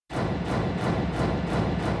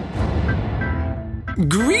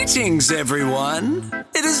Greetings, everyone.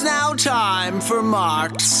 It is now time for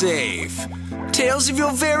Marked Safe. Tales of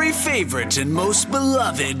your very favorite and most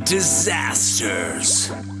beloved disasters.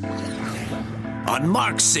 On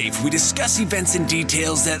Marked Safe, we discuss events and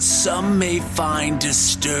details that some may find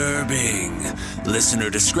disturbing. Listener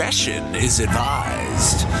discretion is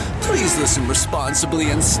advised. Please listen responsibly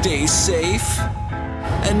and stay safe.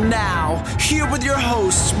 And now, here with your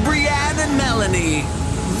hosts, Brianne and Melanie,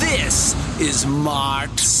 this is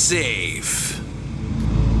Marked Safe.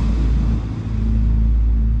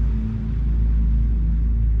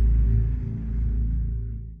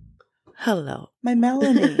 Hello. My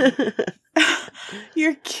Melanie.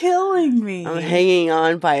 You're killing me. I'm hanging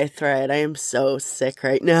on by a thread. I am so sick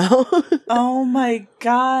right now. Oh my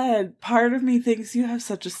God. Part of me thinks you have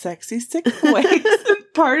such a sexy sick voice.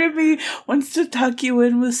 Part of me wants to tuck you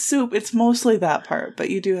in with soup. It's mostly that part, but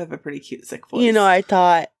you do have a pretty cute sick voice. You know, I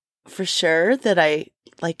thought for sure that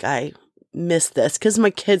I missed this because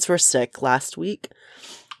my kids were sick last week.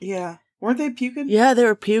 Yeah. Weren't they puking? Yeah, they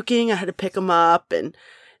were puking. I had to pick them up and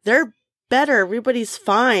they're better. Everybody's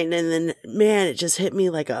fine. And then, man, it just hit me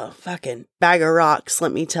like a fucking bag of rocks,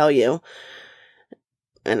 let me tell you.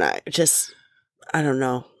 And I don't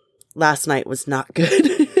know. Last night was not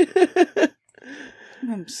good.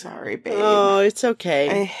 I'm sorry, babe. Oh, it's okay.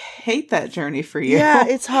 I hate that journey for you. Yeah,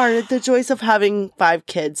 it's hard. The joys of having 5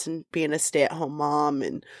 kids and being a stay-at-home mom,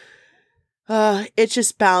 and it's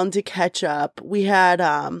just bound to catch up. We had,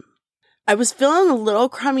 I was feeling a little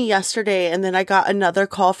crummy yesterday, and then I got another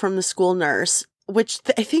call from the school nurse, which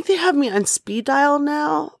I think they have me on speed dial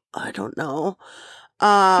now. I don't know.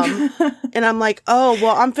 And I'm like, oh,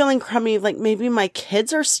 well, I'm feeling crummy. Like maybe my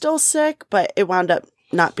kids are still sick, but it wound up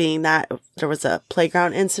not being that. There was a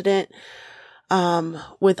playground incident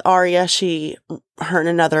with Aria. Her and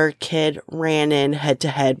another kid ran in head to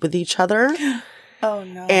head with each other. Oh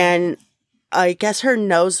no. And I guess her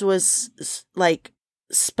nose was like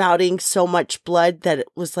spouting so much blood that it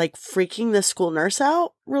was like freaking the school nurse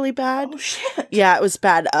out really bad. Oh shit. Yeah, it was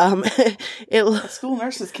bad. School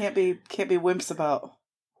nurses can't be wimps about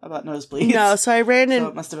nosebleeds. No, so I ran in. So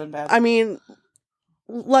it must have been bad. I mean,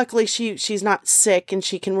 luckily she's not sick and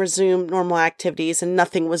she can resume normal activities and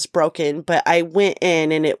nothing was broken, but I went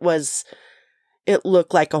in and it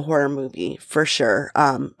looked like a horror movie for sure.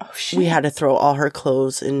 We had to throw all her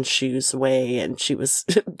clothes and shoes away and she was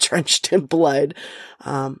drenched in blood.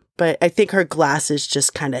 But I think her glasses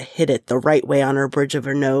just kind of hit it the right way on her bridge of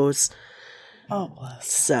her nose. Oh,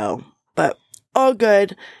 bless. So, but all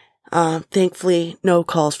good. Thankfully, no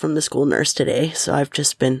calls from the school nurse today, so I've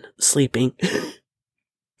just been sleeping.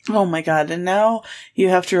 Oh my God. And now you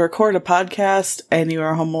have to record a podcast and you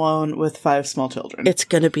are home alone with 5 small children. It's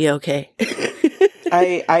going to be okay.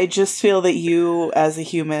 I just feel that you as a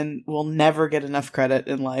human will never get enough credit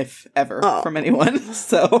in life ever from anyone.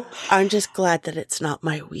 So I'm just glad that it's not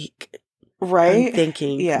my week. Right? I'm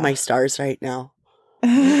thanking my stars right now.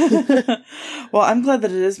 Well, I'm glad that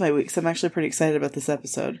it is my week, so I'm actually pretty excited about this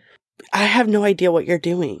episode. I have no idea what you're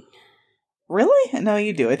doing. Really? No,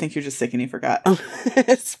 you do. I think you're just sick and you forgot.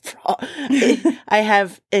 I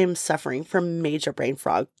am suffering from major brain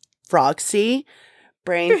fog. Brain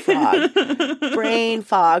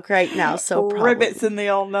fog right now. So ribbits in the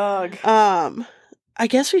old nog. I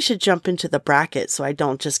guess we should jump into the bracket so I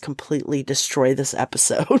don't just completely destroy this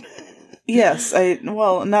episode. Yes,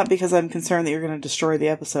 not because I'm concerned that you're going to destroy the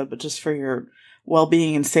episode, but just for your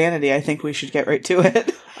well-being and sanity, I think we should get right to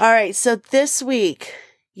it. All right, so this week,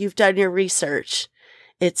 you've done your research.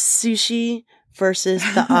 It's sushi versus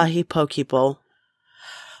the ahi poke bowl.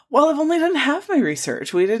 Well, I've only done half my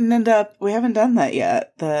research. We haven't done that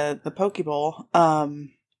yet, the poke bowl.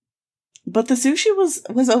 But the sushi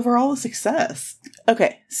was overall a success.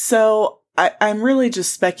 Okay, so I'm really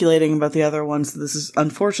just speculating about the other ones. This is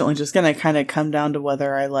unfortunately just going to kind of come down to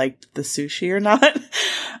whether I liked the sushi or not.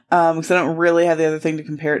 Because I don't really have the other thing to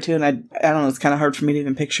compare it to. And I don't know, it's kind of hard for me to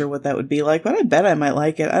even picture what that would be like. But I bet I might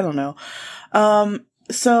like it. I don't know.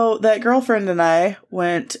 So that girlfriend and I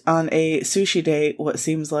went on a sushi date, what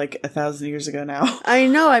seems like 1,000 years ago now. I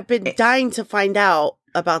know. I've been dying to find out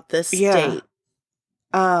about this date.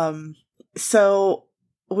 So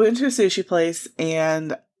we went to a sushi place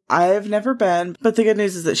and I've never been, but the good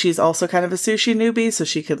news is that she's also kind of a sushi newbie, so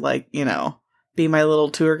she could be my little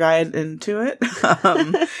tour guide into it.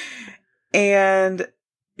 And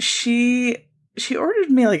she ordered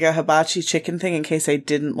me like a hibachi chicken thing in case I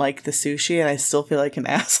didn't like the sushi, and I still feel like an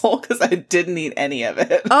asshole because I didn't eat any of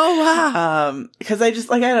it. Oh, wow. Because I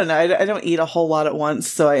just, I don't know, I don't eat a whole lot at once,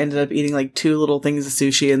 so I ended up eating like 2 little things of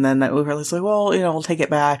sushi, and then we were like, well, we'll take it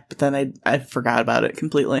back, but then I forgot about it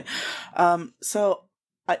completely. So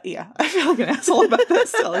Yeah, I feel like an asshole about that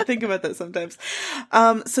still. I think about that sometimes.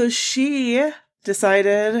 So she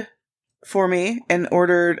decided for me and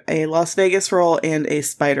ordered a Las Vegas roll and a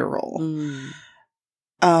spider roll.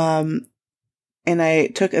 And I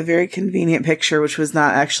took a very convenient picture, which was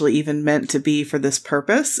not actually even meant to be for this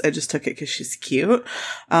purpose. I just took it because she's cute.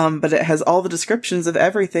 But it has all the descriptions of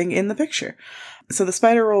everything in the picture. So the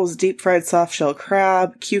spider roll is deep fried soft shell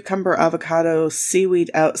crab, cucumber, avocado, seaweed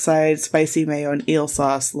outside, spicy mayo, and eel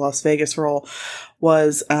sauce. The Las Vegas roll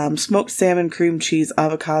was smoked salmon, cream cheese,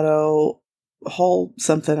 avocado, whole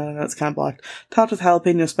something, I don't know, it's kind of blocked, topped with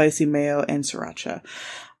jalapeno, spicy mayo, and sriracha.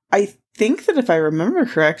 I think that if I remember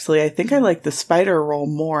correctly, I think I like the spider roll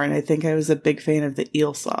more, and I think I was a big fan of the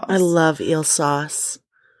eel sauce. I love eel sauce.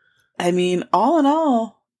 I mean, all in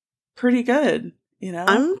all, pretty good, you know?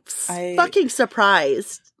 I'm fucking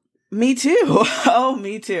surprised. Me too. Oh,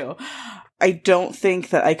 me too. I don't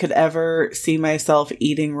think that I could ever see myself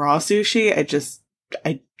eating raw sushi. I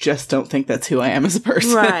just don't think that's who I am as a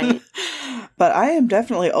person. Right. But I am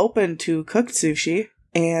definitely open to cooked sushi.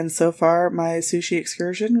 And so far, my sushi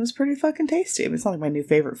excursion was pretty fucking tasty. I mean, it's not like my new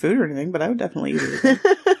favorite food or anything, but I would definitely eat it again.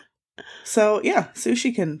 So, yeah,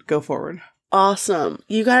 sushi can go forward. Awesome.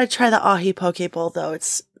 You gotta try the ahi poke bowl, though.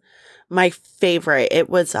 It's my favorite. It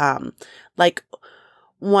was, like,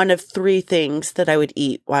 one of 3 things that I would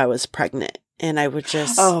eat while I was pregnant. And I would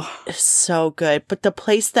just, it's so good. But the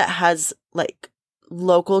place that has, like,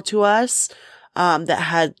 local to us, that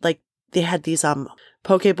had, like, they had these,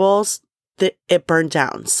 poke bowls, it burned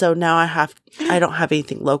down. So now I don't have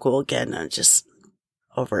anything local again. I'm just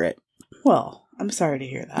over it. Well, I'm sorry to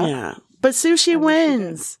hear that. Yeah. But sushi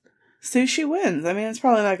wins. Sushi wins. I mean, it's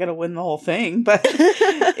probably not going to win the whole thing, but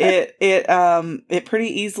it pretty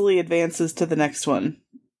easily advances to the next one.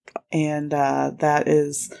 And that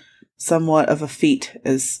is somewhat of a feat,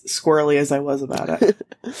 as squirrely as I was about it.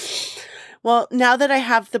 Well, now that I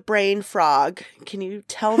have the brain frog, can you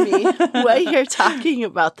tell me what you're talking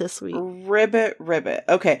about this week? Ribbit.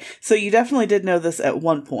 Okay, so you definitely did know this at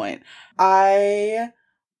one point. I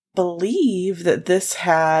believe that this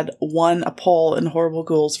had won a poll in Horrible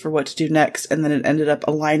Ghouls for what to do next, and then it ended up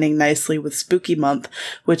aligning nicely with Spooky Month,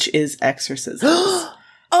 which is Exorcism.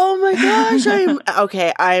 Oh my gosh!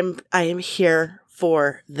 I am here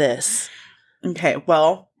for this. Okay,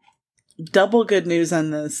 well, double good news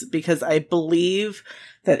on this, because I believe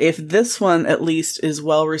that if this one at least is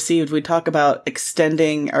well received, we talk about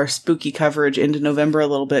extending our spooky coverage into November a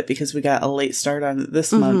little bit because we got a late start on it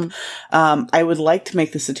this month. I would like to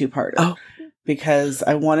make this a 2-parter because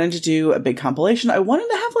I wanted to do a big compilation. I wanted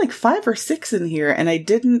to have like 5 or 6 in here, and I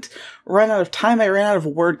didn't run out of time. I ran out of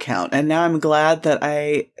word count, and now I'm glad that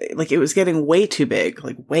it was getting way too big,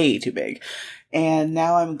 like way too big. And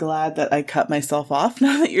now I'm glad that I cut myself off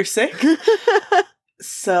now that you're sick.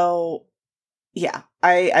 So, yeah,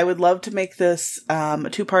 I would love to make this a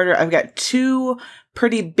 2-parter. I've got 2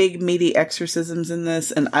 pretty big, meaty exorcisms in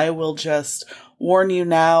this, and I will just warn you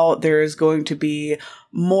now, there is going to be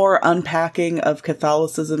more unpacking of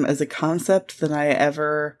Catholicism as a concept than I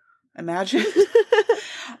ever imagined.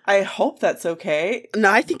 I hope that's okay. No,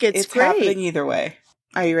 I think it's great. Happening either way.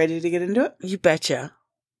 Are you ready to get into it? You betcha.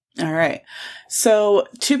 All right. So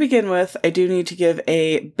to begin with, I do need to give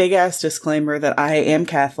a big ass disclaimer that I am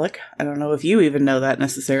Catholic. I don't know if you even know that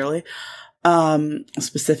necessarily.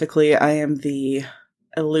 Specifically, I am the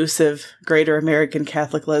elusive Greater American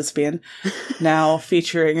Catholic lesbian, now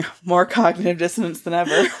featuring more cognitive dissonance than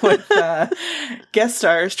ever with guest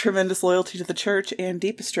stars, tremendous loyalty to the church, and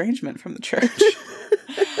deep estrangement from the church.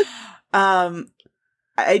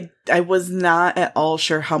 I was not at all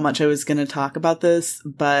sure how much I was going to talk about this,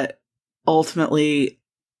 but ultimately,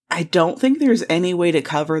 I don't think there's any way to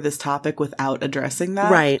cover this topic without addressing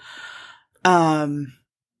that. Right.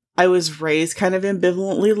 I was raised kind of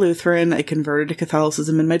ambivalently Lutheran. I converted to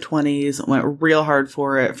Catholicism in my 20s, went real hard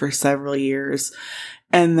for it for several years.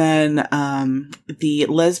 And then the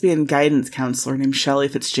lesbian guidance counselor named Shelley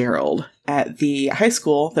Fitzgerald at the high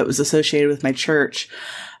school that was associated with my church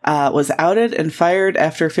was outed and fired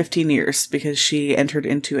after 15 years because she entered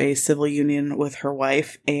into a civil union with her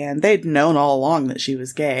wife, and they'd known all along that she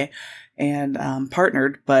was gay and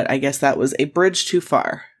partnered, but I guess that was a bridge too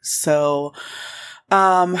far. So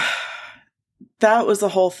that was the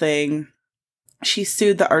whole thing. She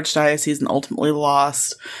sued the archdiocese and ultimately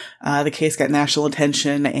lost. The case got national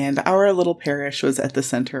attention, and our little parish was at the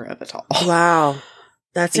center of it all. Wow.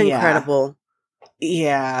 That's incredible.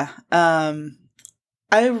 Yeah.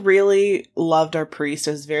 I really loved our priest.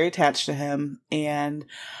 I was very attached to him. And,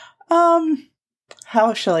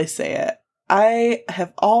 how shall I say it? I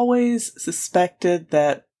have always suspected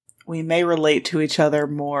that we may relate to each other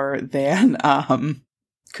more than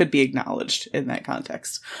could be acknowledged in that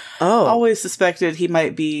context. Oh. Always suspected he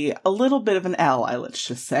might be a little bit of an ally, let's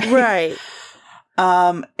just say. Right.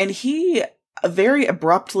 And he very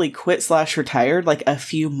abruptly quit/retired like a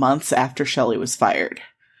few months after Shelley was fired,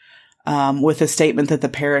 with a statement that the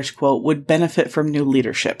parish, quote, would benefit from new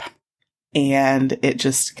leadership. And it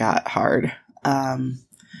just got hard.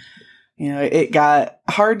 It got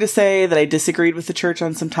hard to say that I disagreed with the church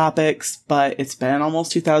on some topics, but it's been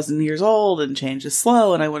almost 2,000 years old and change is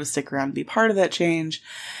slow, and I want to stick around and be part of that change.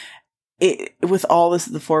 With all this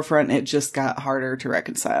at the forefront, it just got harder to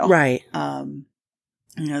reconcile. Right.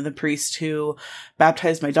 The priest who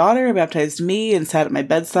baptized my daughter, baptized me, and sat at my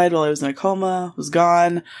bedside while I was in a coma, was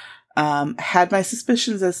gone. Had my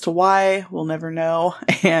suspicions as to why, we'll never know.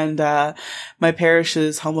 And my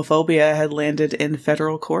parish's homophobia had landed in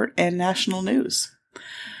federal court and national news.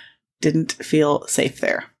 Didn't feel safe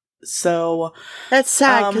there. So that's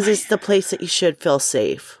sad because it's the place that you should feel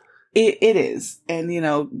safe. It is.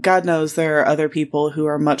 And, God knows there are other people who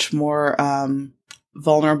are much more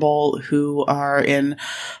vulnerable, who are in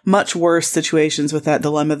much worse situations with that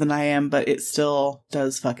dilemma than I am, but it still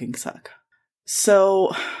does fucking suck.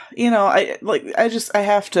 So, I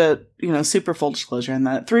have to, super full disclosure in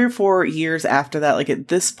that 3 or 4 years after that, like at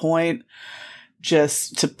this point,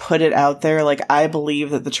 just to put it out there, like I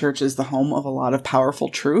believe that the church is the home of a lot of powerful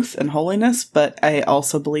truth and holiness, but I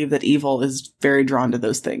also believe that evil is very drawn to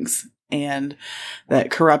those things and that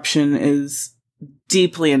corruption is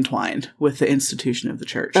deeply entwined with the institution of the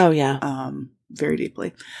church. Oh, yeah. Very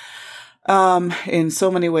deeply. In so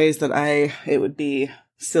many ways that it would be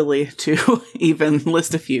silly to even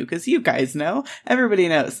list a few, because you guys know, everybody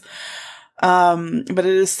knows. But it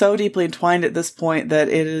is so deeply entwined at this point that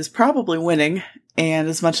it is probably winning. And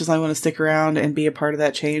as much as I want to stick around and be a part of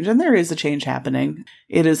that change, and there is a change happening,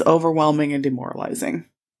 it is overwhelming and demoralizing.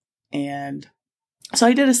 And so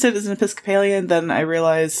I did a stint as an Episcopalian. Then I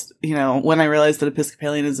realized, when I realized that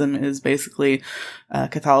Episcopalianism is basically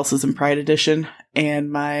Catholicism Pride Edition,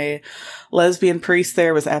 and my lesbian priest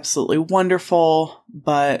there was absolutely wonderful,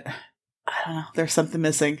 but I don't know, there's something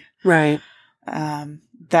missing. Right.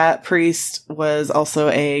 That priest was also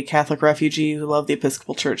a Catholic refugee who loved the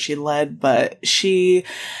Episcopal Church she led, but she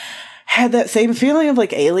had that same feeling of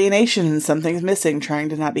like alienation and something's missing trying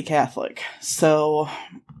to not be Catholic. So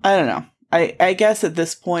I don't know. I guess at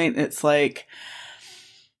this point, it's like,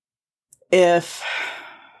 I feel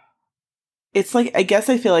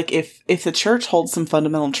like if the church holds some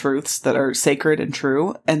fundamental truths that are sacred and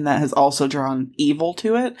true, and that has also drawn evil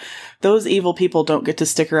to it, those evil people don't get to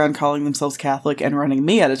stick around calling themselves Catholic and running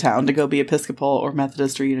me out of town to go be Episcopal or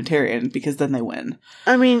Methodist or Unitarian, because then they win.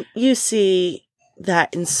 I mean, you see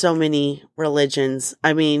that in so many religions.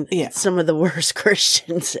 I mean, some of the worst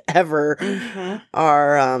Christians ever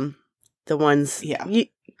are the ones. Yeah. You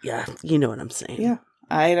know what I'm saying. Yeah.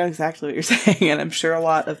 I know exactly what you're saying, and I'm sure a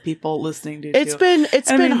lot of people listening do too. It's been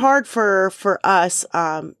hard for us.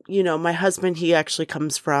 My husband, he actually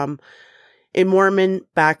comes from a Mormon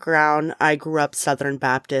background. I grew up Southern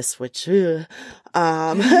Baptist, which, and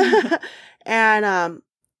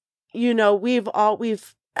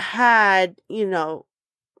we've had,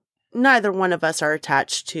 neither one of us are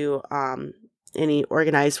attached to any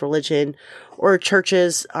organized religion or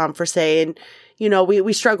churches per se, and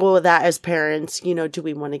we struggle with that as parents. Do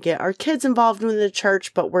we want to get our kids involved in the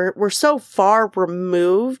church? But we're so far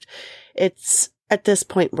removed. It's at this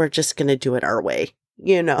point, we're just going to do it our way,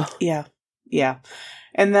 Yeah. Yeah.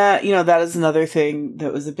 And that, that is another thing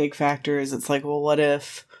that was a big factor is it's like, well, what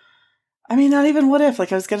if, not even what if,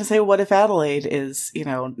 like I was going to say, what if Adelaide is,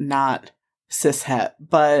 not cishet,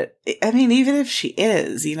 but even if she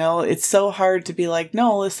is, it's so hard to be like,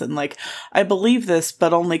 no, listen, like I believe this,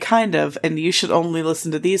 but only kind of, and you should only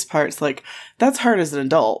listen to these parts. Like that's hard as an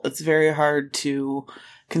adult. It's very hard to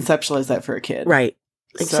conceptualize that for a kid. Right.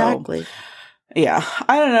 Exactly. So, yeah.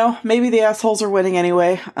 I don't know. Maybe the assholes are winning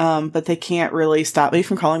anyway. But they can't really stop me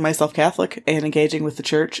from calling myself Catholic and engaging with the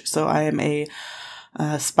church. So I am a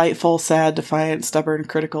spiteful, sad, defiant, stubborn,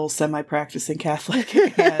 critical, semi-practicing Catholic.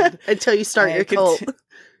 And until you start your cult.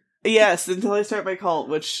 Yes, until I start my cult,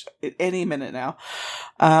 which any minute now.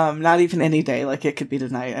 Not even any day. Like it could be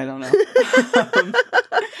tonight. I don't know.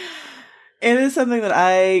 It is something that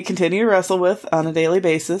I continue to wrestle with on a daily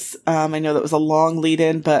basis. I know that was a long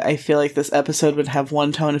lead-in, but I feel like this episode would have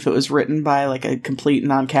one tone if it was written by like a complete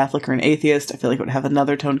non-Catholic or an atheist. I feel like it would have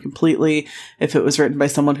another tone completely if it was written by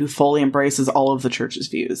someone who fully embraces all of the church's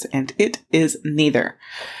views. And it is neither.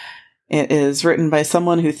 It is written by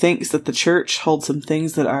someone who thinks that the church holds some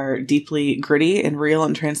things that are deeply gritty and real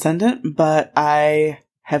and transcendent, but I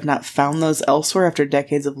Have not found those elsewhere after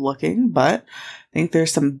decades of looking, but I think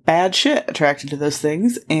there's some bad shit attracted to those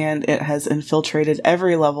things, and it has infiltrated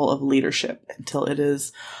every level of leadership until it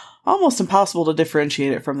is almost impossible to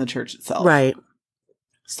differentiate it from the church itself. Right.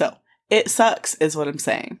 So, it sucks, is what I'm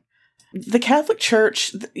saying. The Catholic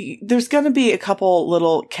Church, there's going to be a couple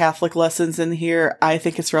little Catholic lessons in here. I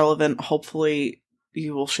think it's relevant. Hopefully,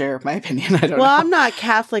 you will share my opinion. I don't know. Well, I'm not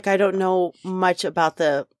Catholic. I don't know much about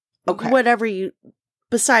the whatever you,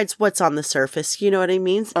 besides what's on the surface. You know what I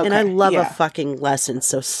mean? Okay, and I love a fucking lesson.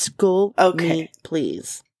 So school me,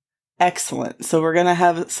 please. Excellent. So we're going to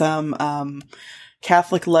have some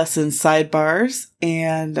Catholic lesson sidebars.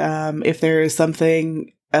 And if there is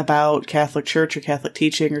something about Catholic Church or Catholic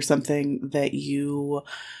teaching or something that you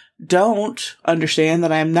don't understand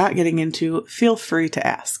that I'm not getting into, feel free to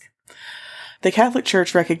ask. The Catholic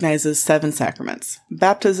Church recognizes 7 sacraments: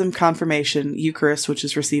 baptism, confirmation, Eucharist, which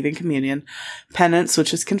is receiving communion, penance,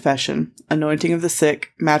 which is confession, anointing of the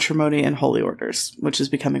sick, matrimony, and holy orders, which is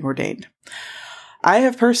becoming ordained. I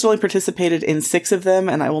have personally participated in 6 of them,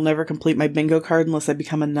 and I will never complete my bingo card unless I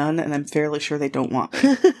become a nun, and I'm fairly sure they don't want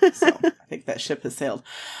me. So I think that ship has sailed.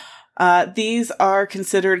 These are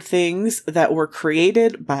considered things that were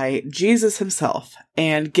created by Jesus himself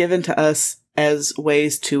and given to us as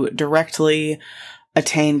ways to directly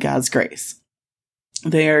attain God's grace.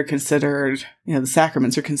 They are considered, the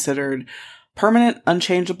sacraments are considered permanent,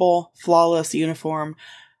 unchangeable, flawless, uniform,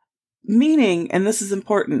 meaning, and this is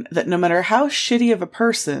important, that no matter how shitty of a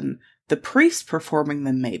person the priest performing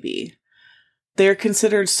them may be, they are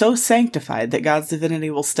considered so sanctified that God's divinity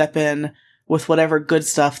will step in with whatever good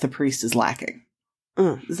stuff the priest is lacking.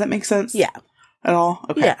 Does that make sense? Yeah. At all?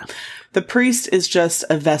 Okay. Yeah. The priest is just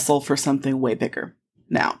a vessel for something way bigger.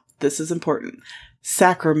 Now, this is important.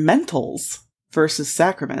 Sacramentals versus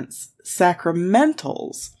sacraments.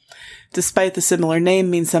 Sacramentals, despite the similar name,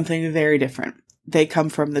 mean something very different. They come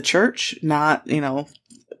from the church, not,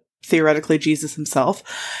 theoretically Jesus himself.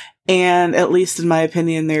 And at least in my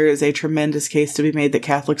opinion, there is a tremendous case to be made that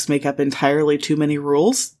Catholics make up entirely too many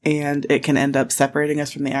rules, and it can end up separating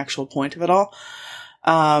us from the actual point of it all.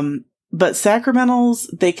 But sacramentals,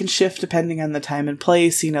 they can shift depending on the time and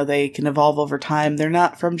place. They can evolve over time. They're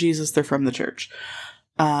not from Jesus, they're from the church.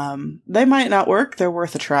 They might not work. They're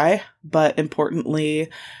worth a try. But importantly,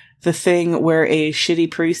 the thing where a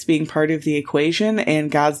shitty priest being part of the equation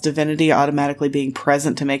and God's divinity automatically being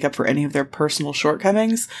present to make up for any of their personal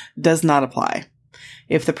shortcomings does not apply.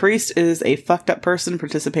 If the priest is a fucked up person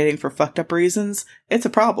participating for fucked up reasons, it's a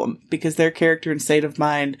problem because their character and state of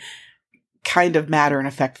mind kind of matter and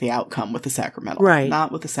affect the outcome with the sacramental, right?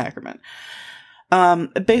 Not with the sacrament.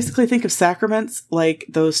 Basically think of sacraments like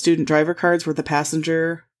those student driver cards where the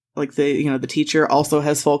passenger, like the teacher also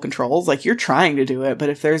has full controls. Like, you're trying to do it, but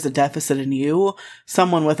if there's a deficit in you,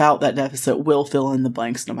 someone without that deficit will fill in the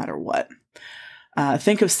blanks no matter what.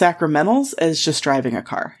 Think of sacramentals as just driving a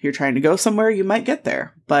car. You're trying to go somewhere, you might get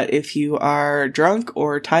there. But if you are drunk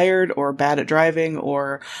or tired or bad at driving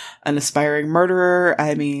or an aspiring murderer,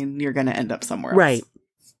 you're going to end up somewhere else. Right.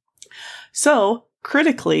 So,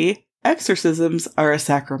 critically, exorcisms are a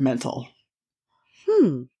sacramental.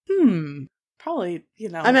 Probably,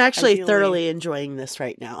 I'm actually ideally thoroughly enjoying this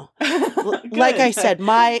right now. Like I said,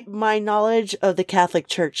 my knowledge of the Catholic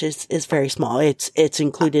Church is very small. It's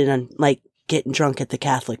included in getting drunk at the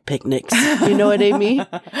Catholic picnics. You know what I mean?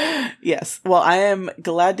 Yes. Well, I am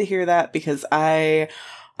glad to hear that because I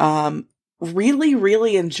really,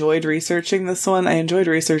 really enjoyed researching this one. I enjoyed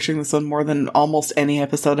researching this one more than almost any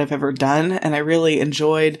episode I've ever done. And I really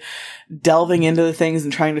enjoyed delving into the things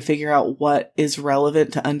and trying to figure out what is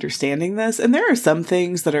relevant to understanding this. And there are some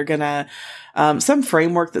things that are gonna, some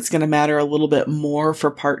framework that's gonna matter a little bit more for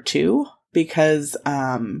part 2 because,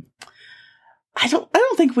 I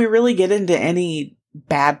don't think we really get into any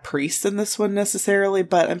bad priests in this one necessarily,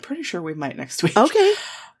 but I'm pretty sure we might next week. Okay.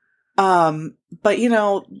 But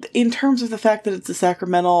in terms of the fact that it's a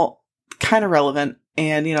sacramental, kind of relevant.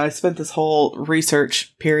 And, I spent this whole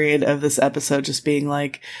research period of this episode just being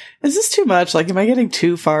like, is this too much? Like, am I getting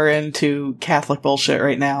too far into Catholic bullshit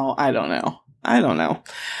right now? I don't know.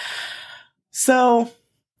 So,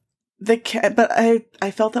 but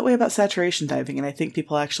I felt that way about saturation diving, and I think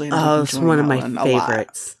people actually ended up it's one of my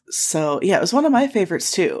favorites. So, yeah, it was one of my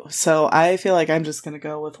favorites, too. So, I feel like I'm just going to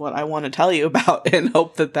go with what I want to tell you about and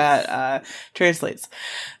hope that translates.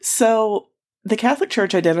 So, the Catholic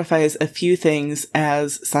Church identifies a few things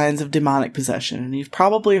as signs of demonic possession, and you've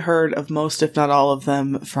probably heard of most, if not all of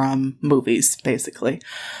them, from movies, basically.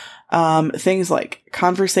 Things like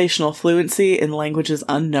conversational fluency in languages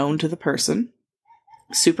unknown to the person,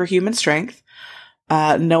 superhuman strength,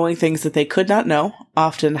 knowing things that they could not know,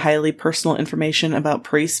 often highly personal information about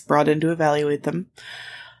priests brought in to evaluate them,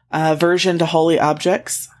 aversion to holy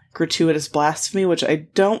objects, gratuitous blasphemy, which I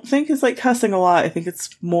don't think is like cussing a lot. I think it's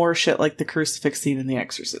more shit like the crucifix scene in The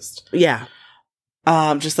Exorcist. Yeah.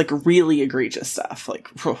 Just like really egregious stuff. Like,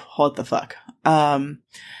 what the fuck?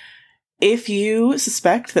 If you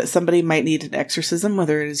suspect that somebody might need an exorcism,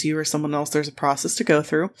 whether it is you or someone else, there's a process to go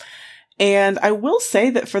through. And I will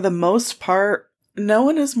say that for the most part, no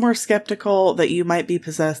one is more skeptical that you might be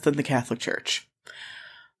possessed than the Catholic Church.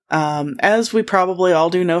 As we probably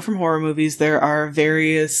all do know from horror movies, there are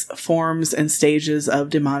various forms and stages of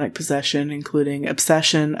demonic possession, including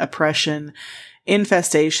obsession, oppression,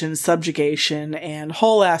 infestation, subjugation, and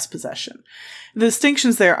whole-ass possession. The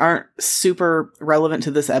distinctions there aren't super relevant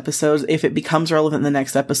to this episode. If it becomes relevant in the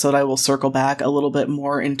next episode, I will circle back a little bit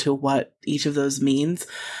more into what each of those means.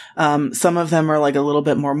 Some of them are like a little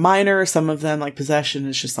bit more minor. Some of them, like possession,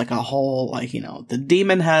 is just like a whole, like, you know, the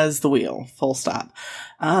demon has the wheel, full stop.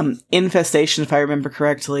 Infestation, if I remember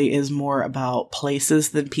correctly, is more about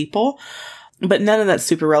places than people. But none of that's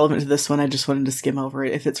super relevant to this one. I just wanted to skim over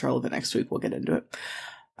it. If it's relevant next week, we'll get into it.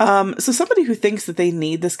 So somebody who thinks that they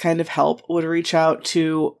need this kind of help would reach out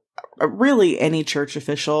to really any church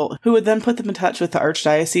official, who would then put them in touch with the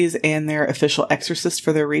archdiocese and their official exorcist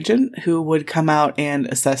for their region, who would come out and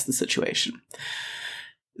assess the situation.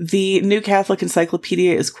 The New Catholic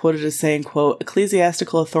Encyclopedia is quoted as saying, quote,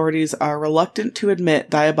 "Ecclesiastical authorities are reluctant to admit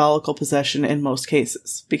diabolical possession in most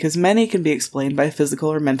cases, because many can be explained by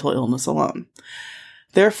physical or mental illness alone.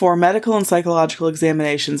 Therefore, medical and psychological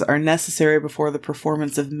examinations are necessary before the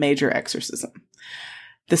performance of major exorcism.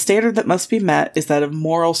 The standard that must be met is that of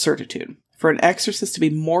moral certitude. For an exorcist to be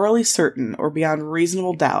morally certain or beyond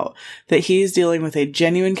reasonable doubt that he is dealing with a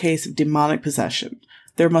genuine case of demonic possession,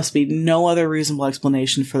 there must be no other reasonable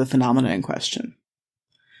explanation for the phenomena in question."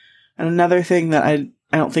 And another thing that I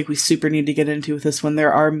don't think we super need to get into with this one,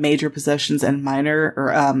 there are major possessions and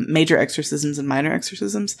major exorcisms and minor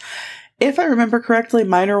exorcisms. If I remember correctly,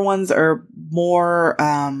 minor ones are more,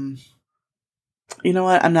 you know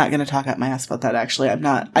what? I'm not going to talk out my ass about that, actually.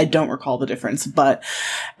 I don't recall the difference, but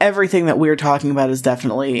everything that we're talking about is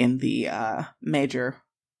definitely in the, major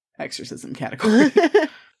exorcism category.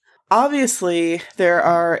 Obviously, there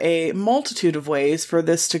are a multitude of ways for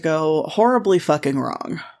this to go horribly fucking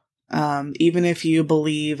wrong. Even if you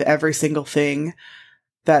believe every single thing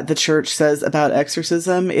that the church says about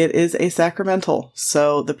exorcism, it is a sacramental.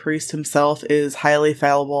 So the priest himself is highly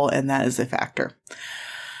fallible, and that is a factor.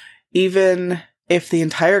 Even if the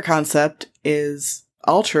entire concept is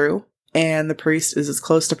all true, and the priest is as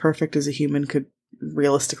close to perfect as a human could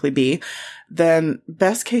realistically be, then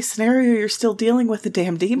best case scenario, you're still dealing with the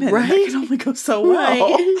damn demon. Right? That can only go so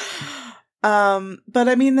well. Right. But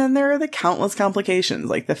I mean, then there are the countless complications,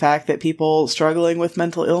 like the fact that people struggling with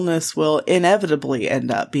mental illness will inevitably end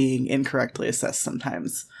up being incorrectly assessed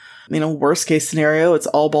sometimes. You know, worst case scenario, it's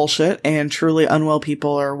all bullshit, and truly unwell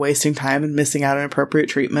people are wasting time and missing out on appropriate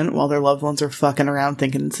treatment while their loved ones are fucking around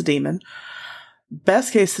thinking it's a demon.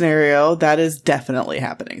 Best case scenario, that is definitely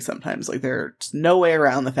happening sometimes. Like, there's no way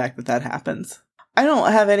around the fact that that happens. I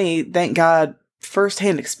don't have any, thank God,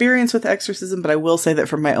 first-hand experience with exorcism, but I will say that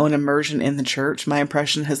from my own immersion in the church, my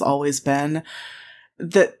impression has always been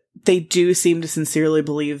that they do seem to sincerely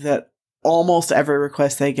believe that almost every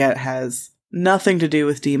request they get has nothing to do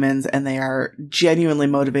with demons, and they are genuinely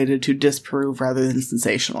motivated to disprove rather than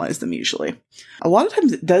sensationalize them usually. A lot of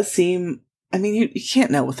times it does seem, I mean, you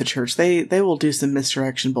can't know with the church. They will do some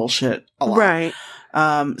misdirection bullshit a lot. Right.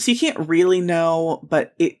 So you can't really know,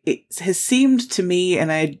 but it has seemed to me,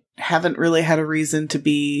 and I haven't really had a reason to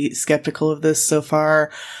be skeptical of this so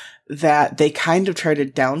far, that they kind of try to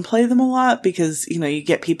downplay them a lot because, you know, you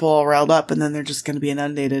get people all riled up and then they're just going to be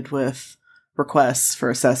inundated with requests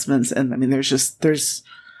for assessments. And I mean, there's,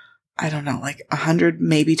 I don't know, like 100,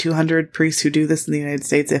 maybe 200 priests who do this in the United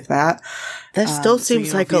States, if that. That still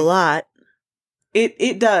seems like a lot.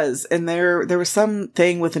 It does. And there was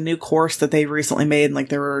something with a new course that they recently made, and like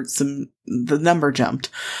there were the number jumped.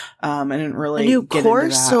 I didn't really a new get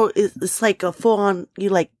course, into that. so it's like a full on, you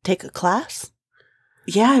like take a class?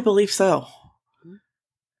 Yeah, I believe so.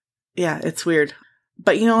 Yeah, it's weird.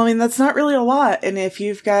 But, you know, I mean, that's not really a lot. And if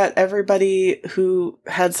you've got everybody who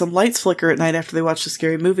had some lights flicker at night after they watched a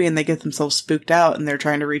scary movie and they get themselves spooked out and they're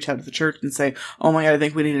trying to reach out to the church and say, oh my God, I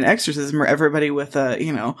think we need an exorcism, or everybody with a,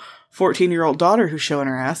 14-year-old daughter who's showing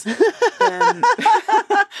her ass, then,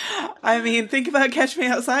 I mean, think about Catch Me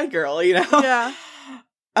Outside, girl, Yeah.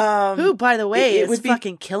 Who, by the way, it is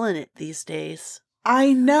fucking killing it these days.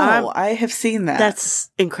 I know. I have seen that.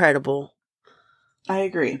 That's incredible. I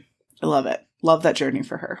agree. I love it. Love that journey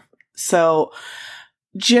for her. So,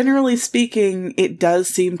 generally speaking, it does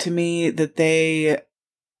seem to me that they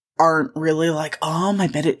aren't really like, oh, I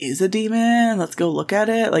bet it is a demon. Let's go look at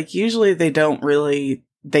it. Like, usually they don't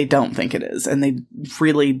think it is, and they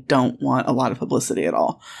really don't want a lot of publicity at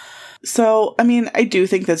all. So, I mean, I do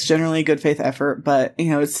think that's generally a good faith effort, but, you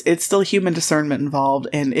know, it's still human discernment involved,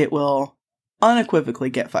 and it will unequivocally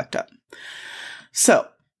get fucked up. So,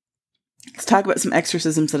 let's talk about some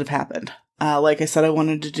exorcisms that have happened. Like I said, I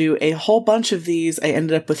wanted to do a whole bunch of these. I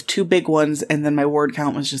ended up with 2 big ones, and then my word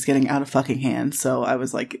count was just getting out of fucking hand. So I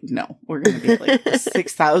was like, no, we're going to be at like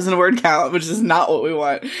 6,000 word count, which is not what we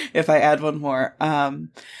want if I add one more. And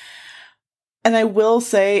I will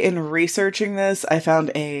say, in researching this, I found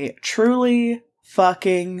a truly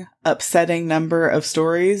fucking upsetting number of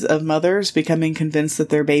stories of mothers becoming convinced that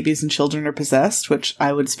their babies and children are possessed, which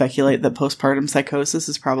I would speculate that postpartum psychosis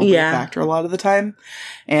is probably a factor a lot of the time,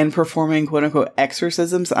 and performing quote-unquote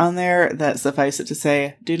exorcisms on there that, suffice it to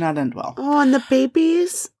say, do not end well. Oh, and the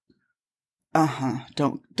babies?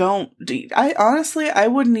 Don't. I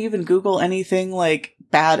wouldn't even Google anything like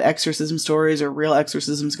bad exorcism stories or real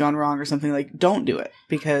exorcisms gone wrong or something. Like, don't do it,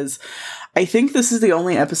 because I think this is the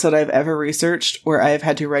only episode I've ever researched where I've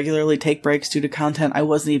had to regularly take breaks due to content I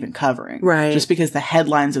wasn't even covering. Right. Just because the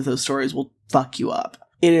headlines of those stories will fuck you up.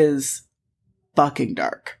 It is fucking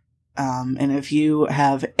dark. And if you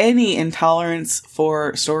have any intolerance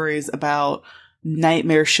for stories about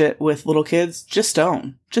nightmare shit with little kids, just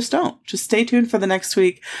don't. Just stay tuned for the next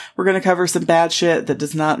week. We're going to cover some bad shit that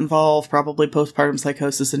does not involve probably postpartum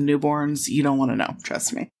psychosis and newborns. You don't want to know.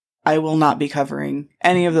 Trust me. I will not be covering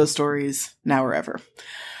any of those stories now or ever.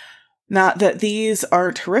 Not that these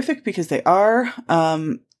aren't horrific, because they are.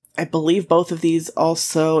 I believe both of these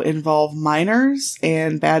also involve minors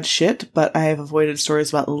and bad shit, but I have avoided stories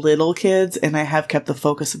about little kids, and I have kept the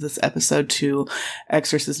focus of this episode to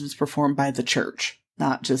exorcisms performed by the church,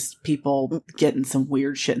 not just people getting some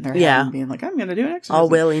weird shit in their head and being like, I'm going to do an exorcism. All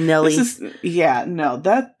willy-nilly. That's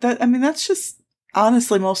just,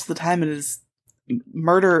 honestly, most of the time it is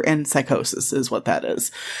murder and psychosis is what that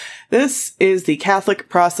is. This is the Catholic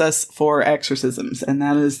process for exorcisms, and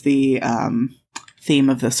that is the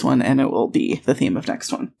theme of this one, and it will be the theme of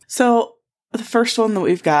next one. So, the first one that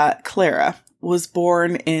we've got, Clara, was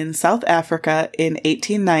born in South Africa in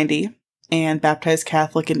 1890 and baptized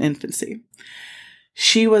Catholic in infancy.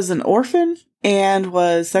 She was an orphan and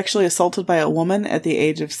was sexually assaulted by a woman at the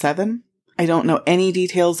age of 7. I don't know any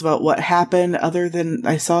details about what happened, other than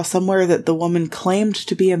I saw somewhere that the woman claimed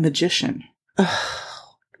to be a magician.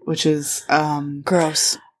 Which is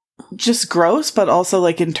gross. Just gross, but also,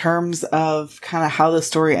 like, in terms of kind of how the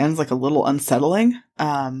story ends, like, a little unsettling.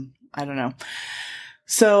 I don't know.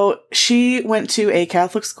 So she went to a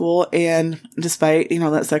Catholic school, and despite,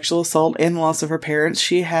 that sexual assault and the loss of her parents,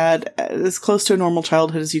 she had as close to a normal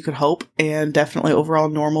childhood as you could hope, and definitely overall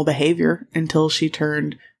normal behavior until she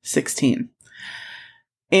turned 16.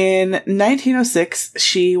 In 1906,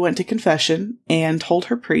 she went to confession and told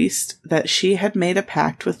her priest that she had made a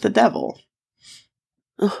pact with the devil.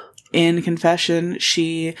 In confession,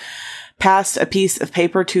 she passed a piece of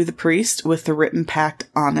paper to the priest with the written pact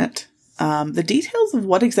on it. The details of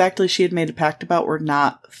what exactly she had made a pact about were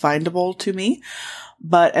not findable to me,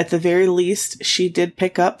 but at the very least, she did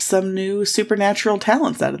pick up some new supernatural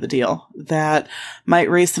talents out of the deal that might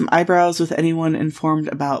raise some eyebrows with anyone informed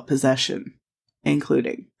about possession,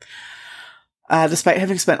 including. Despite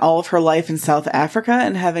having spent all of her life in South Africa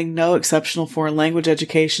and having no exceptional foreign language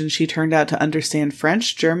education, she turned out to understand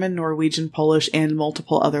French, German, Norwegian, Polish, and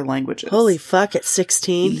multiple other languages. Holy fuck, at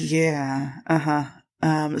 16? Yeah,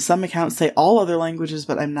 some accounts say all other languages,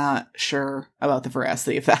 but I'm not sure about the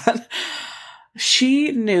veracity of that.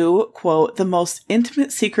 She knew, quote, the most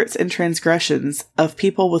intimate secrets and transgressions of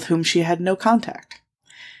people with whom she had no contact.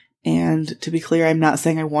 And to be clear, I'm not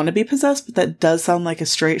saying I want to be possessed, but that does sound like a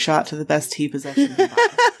straight shot to the best tea possession.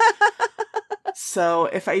 So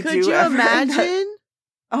if I Could you imagine?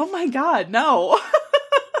 Oh my God, no.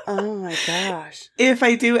 Oh my gosh. If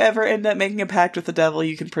I do ever end up making a pact with the devil,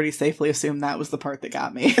 you can pretty safely assume that was the part that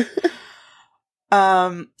got me.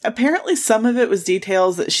 Apparently some of it was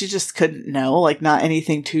details that she just couldn't know, like not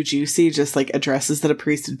anything too juicy, just like addresses that a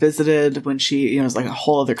priest had visited when she, it was like a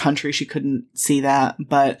whole other country. She couldn't see that.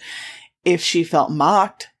 But if she felt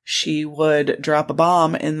mocked, she would drop a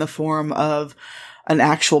bomb in the form of an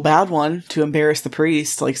actual bad one to embarrass the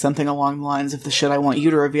priest, like something along the lines of the shit I want you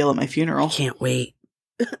to reveal at my funeral. I can't wait.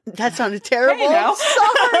 That sounded terrible. Hey, I'm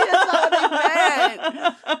sorry. That's not what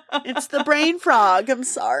I meant. It's the brain frog. I'm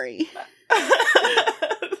sorry.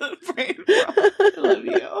 The brain frog. I love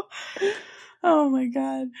you. Oh my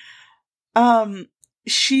God.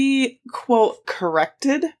 She, quote,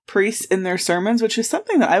 corrected priests in their sermons, which is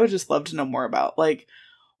something that I would just love to know more about. Like,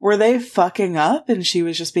 were they fucking up and she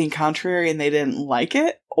was just being contrary and they didn't like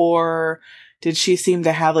it? Or did she seem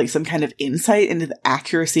to have, like, some kind of insight into the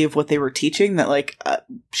accuracy of what they were teaching that, like,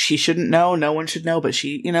 she shouldn't know, no one should know, but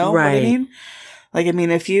she, you know Right. what I mean? Like, I mean,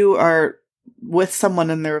 if you are with someone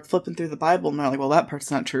and they're flipping through the Bible and they're like, well, that part's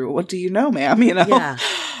not true. What do you know, ma'am? You know? Yeah.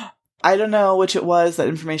 I don't know which it was. That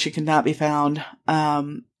information could not be found.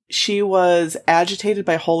 She was agitated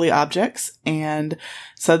by holy objects and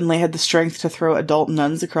suddenly had the strength to throw adult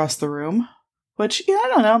nuns across the room. Which, yeah, I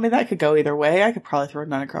don't know. I mean, that could go either way. I could probably throw a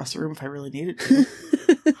nun across the room if I really needed to.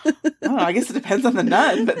 I don't know. I guess it depends on the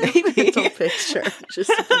nun, but maybe. Mental picture. Just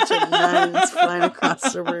a bunch of nuns flying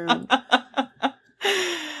across the room.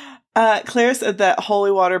 Claire said that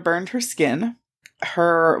holy water burned her skin.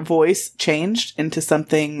 Her voice changed into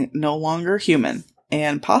something no longer human,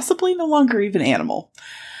 and possibly no longer even animal.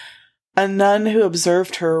 A nun who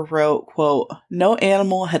observed her wrote, quote, "No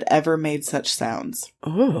animal had ever made such sounds.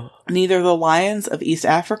 Oh. Neither the lions of East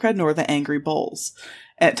Africa nor the angry bulls.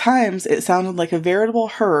 At times, it sounded like a veritable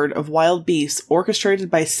herd of wild beasts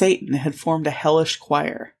orchestrated by Satan had formed a hellish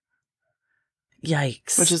choir."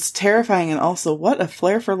 Yikes. Which is terrifying, and also, what a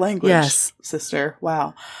flair for language, Yes. sister.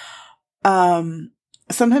 Wow.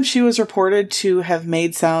 Sometimes she was reported to have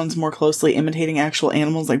made sounds more closely imitating actual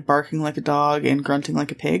animals, like barking like a dog and grunting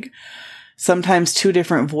like a pig. Sometimes two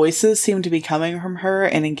different voices seemed to be coming from her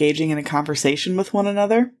and engaging in a conversation with one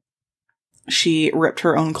another. She ripped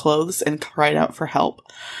her own clothes and cried out for help.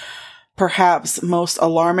 Perhaps most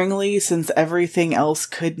alarmingly, since everything else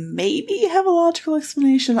could maybe have a logical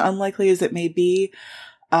explanation, unlikely as it may be,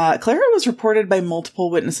 Clara was reported by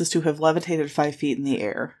multiple witnesses to have levitated 5 feet in the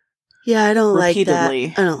air. Yeah, I don't repeatedly.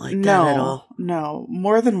 like that. I don't like that at all. No,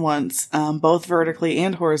 more than once, both vertically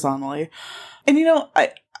and horizontally. And you know,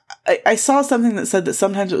 I saw something that said that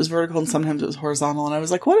sometimes it was vertical and sometimes it was horizontal, and I was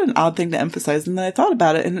like, what an odd thing to emphasize. And then I thought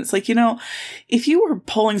about it, and it's like, you know, if you were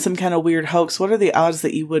pulling some kind of weird hoax, what are the odds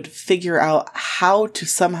that you would figure out how to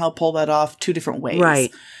somehow pull that off 2 different ways?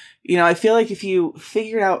 Right. You know, I feel like if you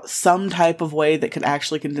figured out some type of way that could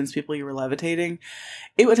actually convince people you were levitating,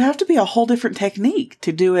 it would have to be a whole different technique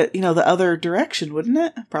to do it, you know, the other direction, wouldn't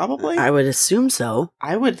it? Probably. I would assume so.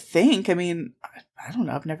 I would think. I mean, I don't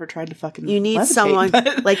know. I've never tried to fucking You need levitate, someone,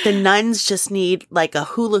 but- like the nuns just need like a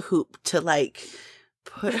hula hoop to like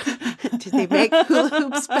put. Did they make hula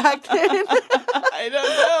hoops back then?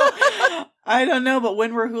 I don't know, but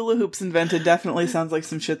when were hula hoops invented definitely sounds like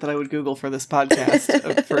some shit that I would Google for this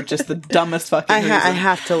podcast for just the dumbest fucking reason. I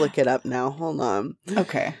have to look it up now. Hold on.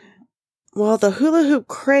 Okay. Well, the hula hoop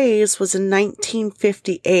craze was in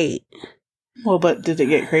 1958. Well, but did it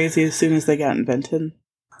get crazy as soon as they got invented?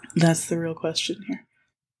 That's the real question here.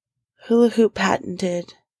 Hula hoop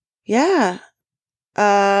patented. Yeah.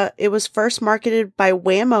 It was first marketed by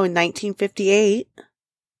Whammo in 1958.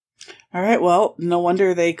 All right, well, no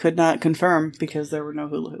wonder they could not confirm because there were no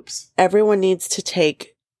hula hoops. Everyone needs to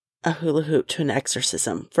take a hula hoop to an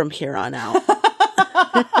exorcism from here on out.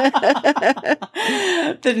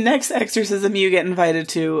 The next exorcism you get invited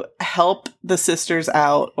to, help the sisters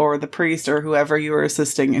out or the priest or whoever you are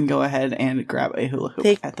assisting and go ahead and grab a hula hoop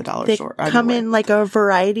at the dollar store. They come in like a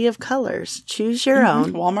variety of colors. Choose your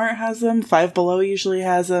own. Walmart has them. Five Below usually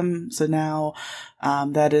has them. So now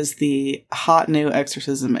that is the hot new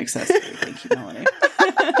exorcism accessory. Thank you, Melanie.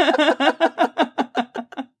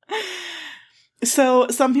 So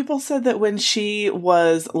some people said that when she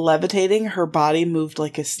was levitating, her body moved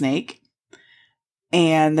like a snake,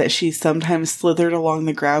 and that she sometimes slithered along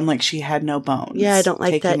the ground like she had no bones. Yeah, I don't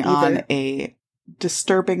like that either. Taking on a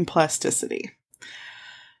disturbing plasticity.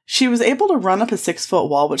 She was able to run up a 6-foot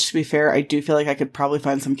wall, which, to be fair, I do feel like I could probably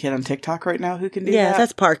find some kid on TikTok right now who can do that. Yeah,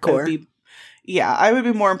 that's parkour. I would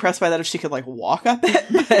be more impressed by that if she could, like, walk up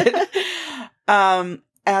it. But,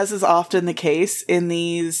 as is often the case in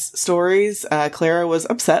these stories, Clara was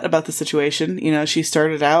upset about the situation. You know, she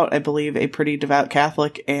started out, I believe, a pretty devout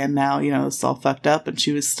Catholic, and now, you know, it's all fucked up, and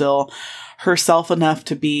she was still herself enough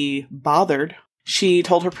to be bothered. She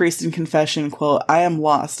told her priest in confession, quote, "I am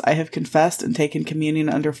lost. I have confessed and taken communion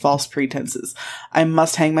under false pretenses. I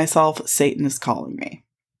must hang myself. Satan is calling me."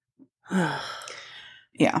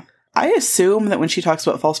 Yeah. I assume that when she talks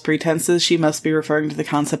about false pretenses, she must be referring to the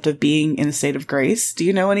concept of being in a state of grace. Do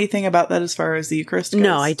you know anything about that as far as the Eucharist goes?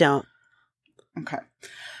 No, I don't. Okay.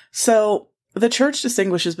 So, the church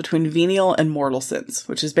distinguishes between venial and mortal sins,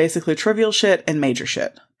 which is basically trivial shit and major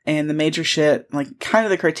shit. And the major shit, like, kind of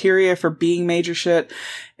the criteria for being major shit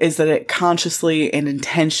is that it consciously and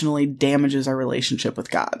intentionally damages our relationship with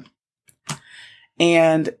God.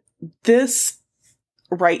 And this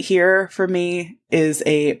right here for me is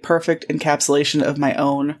a perfect encapsulation of my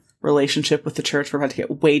own relationship with the church. We're about to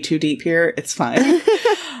get way too deep here. It's fine.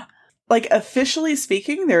 Like, officially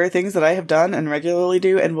speaking, there are things that I have done and regularly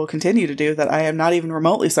do and will continue to do that I am not even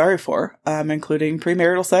remotely sorry for, including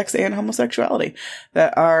premarital sex and homosexuality,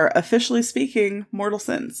 that are, officially speaking, mortal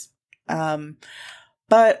sins.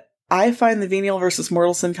 But I find the venial versus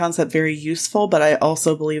mortal sin concept very useful, but I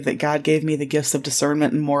also believe that God gave me the gifts of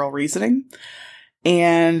discernment and moral reasoning.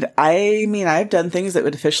 And I mean, I've done things that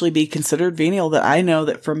would officially be considered venial that I know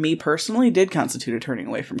that for me personally did constitute a turning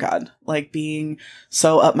away from God. Like being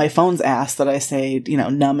so up my phone's ass that I say,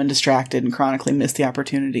 numb and distracted and chronically miss the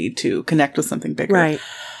opportunity to connect with something bigger. Right.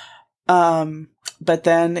 But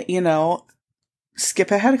then,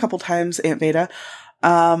 skip ahead a couple times, Aunt Veda.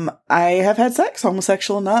 I have had sex,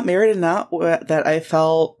 homosexual, not married, and not that I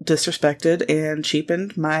felt disrespected and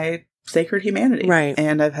cheapened my sacred humanity. Right.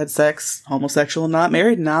 And I've had sex, homosexual, not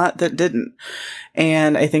married, not that didn't.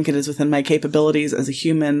 And I think it is within my capabilities as a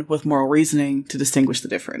human with moral reasoning to distinguish the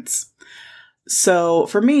difference. So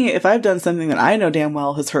for me, if I've done something that I know damn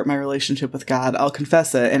well has hurt my relationship with God, I'll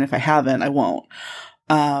confess it. And if I haven't, I won't.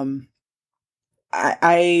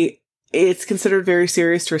 It's considered very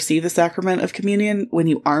serious to receive the sacrament of communion when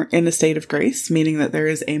you aren't in a state of grace, meaning that there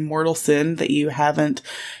is a mortal sin that you haven't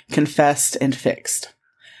confessed and fixed.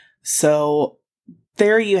 So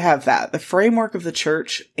there you have that. The framework of the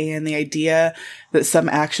church and the idea that some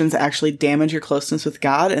actions actually damage your closeness with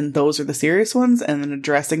God, and those are the serious ones, and then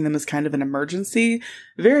addressing them as kind of an emergency,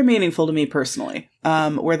 very meaningful to me personally.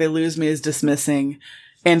 Where they lose me is dismissing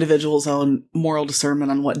individuals' own moral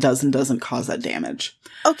discernment on what does and doesn't cause that damage.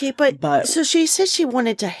 Okay, but so she said she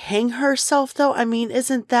wanted to hang herself, though. I mean,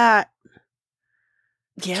 isn't that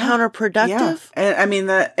counterproductive? Yeah. And I mean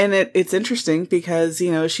it's interesting because,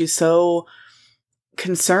 she's so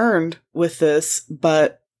concerned with this,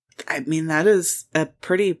 but I mean, that is a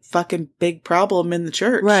pretty fucking big problem in the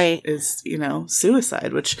church. Right. Is,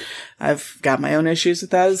 suicide, which I've got my own issues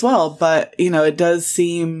with that as well. But, it does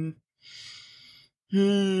seem,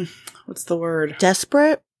 what's the word?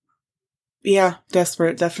 Desperate? Yeah,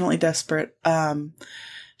 desperate. Definitely desperate.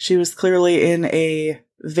 She was clearly in a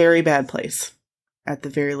very bad place, at the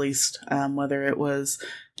very least, whether it was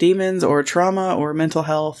demons or trauma or mental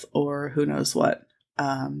health or who knows what.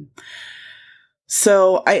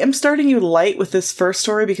 So I am starting you light with this first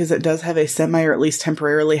story because it does have a semi or at least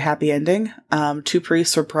temporarily happy ending. 2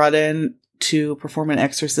 priests were brought in to perform an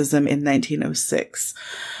exorcism in 1906. The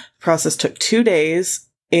process took 2 days,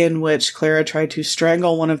 in which Clara tried to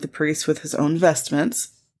strangle one of the priests with his own vestments,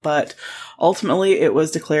 but ultimately it was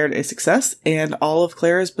declared a success and all of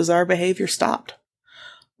Clara's bizarre behavior stopped,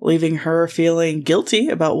 leaving her feeling guilty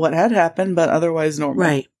about what had happened, but otherwise normal.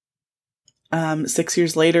 Right. 6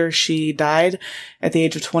 years later, she died at the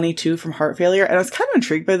age of 22 from heart failure. And I was kind of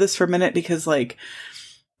intrigued by this for a minute because,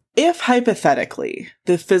 if hypothetically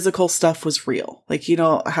the physical stuff was real,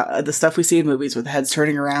 the stuff we see in movies with heads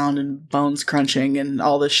turning around and bones crunching and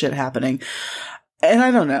all this shit happening. And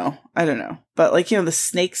I don't know. But the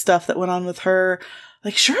snake stuff that went on with her,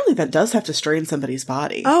 surely that does have to strain somebody's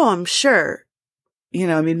body. Oh, I'm sure.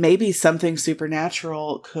 Maybe something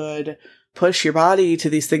supernatural could push your body to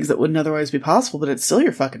these things that wouldn't otherwise be possible, but it's still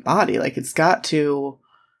your fucking body. It's got to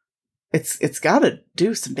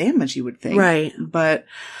do some damage, you would think. Right. But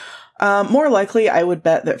more likely, I would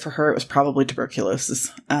bet that for her, it was probably tuberculosis.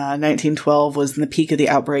 1912 was in the peak of the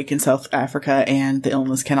outbreak in South Africa, and the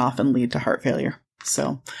illness can often lead to heart failure.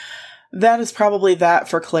 So that is probably that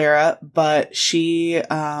for Clara, but she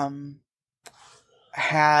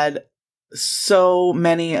had so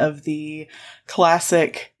many of the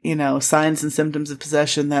classic, signs and symptoms of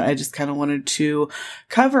possession that I just kind of wanted to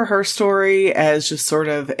cover her story as just sort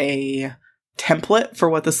of a template for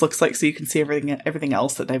what this looks like so you can see everything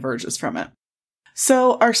else that diverges from it.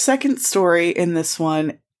 So our second story in this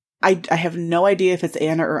one, I have no idea if it's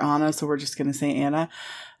Anna or Anna, so we're just going to say Anna.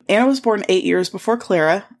 Anna was born 8 years before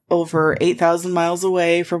Clara, over 8,000 miles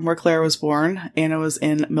away from where Clara was born. Anna was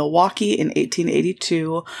in Milwaukee in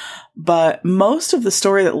 1882, but most of the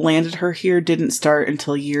story that landed her here didn't start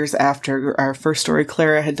until years after our first story.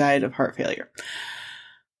 Clara had died of heart failure.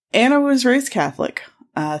 Anna was raised Catholic.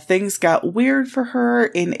 Things got weird for her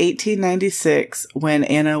in 1896 when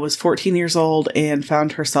Anna was 14 years old and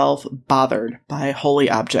found herself bothered by holy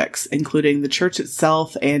objects, including the church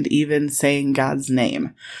itself and even saying God's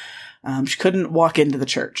name. She couldn't walk into the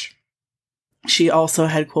church. She also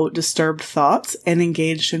had, quote, disturbed thoughts and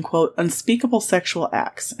engaged in, quote, unspeakable sexual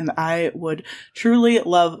acts. And I would truly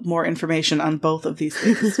love more information on both of these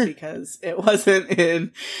things because it wasn't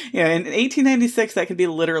in 1896, that could be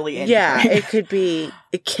literally anything. Yeah, it could be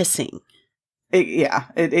kissing.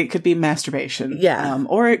 It could be masturbation. Yeah.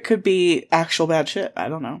 Or it could be actual bad shit. I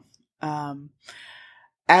don't know.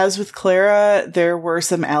 As with Clara, there were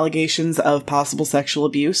some allegations of possible sexual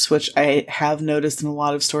abuse, which I have noticed in a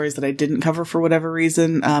lot of stories that I didn't cover for whatever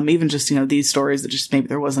reason. Even just, these stories that just maybe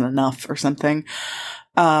there wasn't enough or something.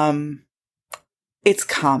 It's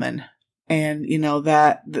common. And,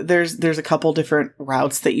 that there's a couple different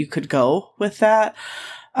routes that you could go with that.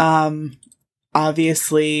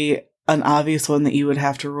 Obviously, an obvious one that you would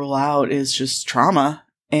have to rule out is just trauma.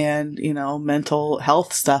 And, mental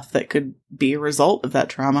health stuff that could be a result of that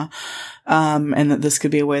trauma. And that this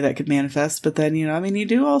could be a way that could manifest. But then, you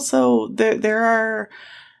do also, there are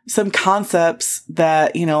some concepts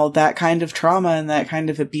that, that kind of trauma and that kind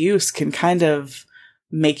of abuse can kind of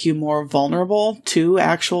make you more vulnerable to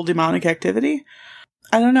actual demonic activity.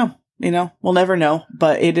 I don't know. We'll never know.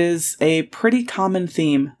 But it is a pretty common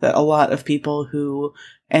theme that a lot of people who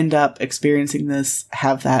end up experiencing this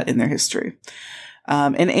have that in their history.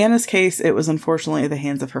 In Anna's case, it was unfortunately at the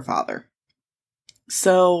hands of her father.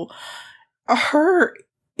 So her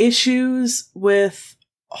issues with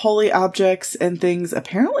holy objects and things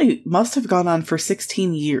apparently must have gone on for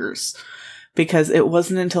 16 years, because it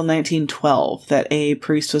wasn't until 1912 that a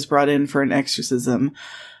priest was brought in for an exorcism,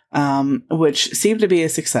 which seemed to be a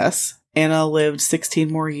success. Anna lived 16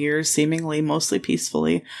 more years, seemingly mostly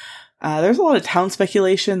peacefully. There's a lot of town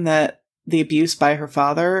speculation that the abuse by her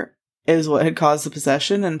father is what had caused the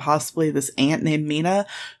possession, and possibly this aunt named Mina,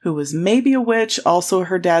 who was maybe a witch, also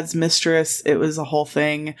her dad's mistress. It was a whole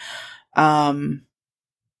thing. I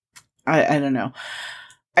don't know.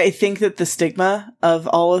 I think that the stigma of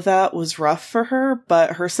all of that was rough for her,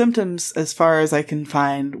 but her symptoms, as far as I can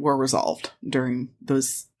find, were resolved during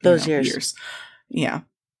those years. Yeah.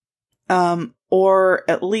 Or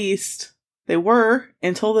at least they were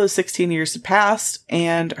until those 16 years had passed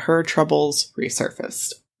and her troubles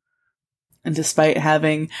resurfaced. And despite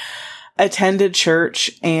having attended church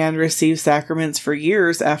and received sacraments for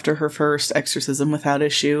years after her first exorcism without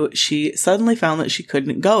issue, she suddenly found that she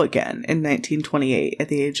couldn't go again in 1928 at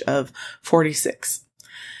the age of 46.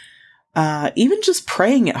 Even just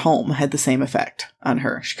praying at home had the same effect on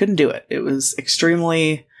her. She couldn't do it. It was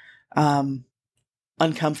extremely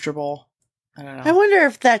uncomfortable. I don't know. I wonder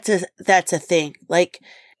if that's a thing. Like,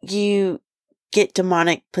 you get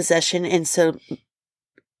demonic possession, and so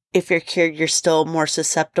if you're cured, you're still more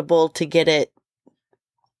susceptible to get it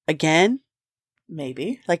again?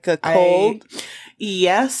 Maybe. Like a cold?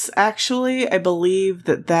 Yes, actually, I believe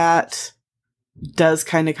that does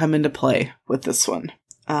kind of come into play with this one.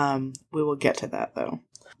 We will get to that, though.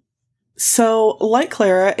 So, like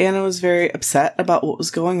Clara, Anna was very upset about what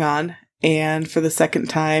was going on, and for the second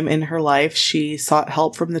time in her life, she sought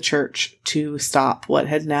help from the church to stop what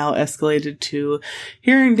had now escalated to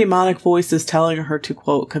hearing demonic voices telling her to,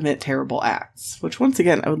 quote, commit terrible acts. Which, once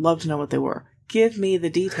again, I would love to know what they were. Give me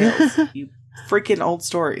the details, you freaking old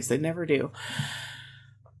stories. They never do.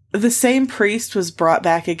 The same priest was brought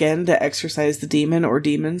back again to exorcise the demon or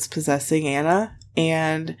demons possessing Anna,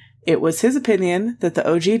 and it was his opinion that the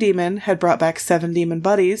OG demon had brought back 7 demon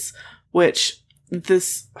buddies, which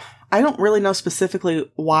I don't really know specifically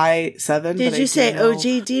why 7. Did you say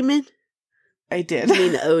OG demon? I did. I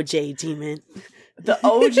mean OJ demon. The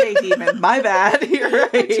OJ demon. My bad. You're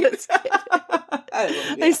right.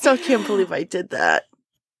 I still can't believe I did that.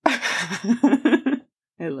 I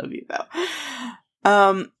love you,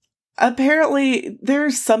 though. Apparently,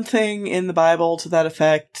 there's something in the Bible to that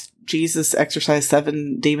effect. Jesus exorcised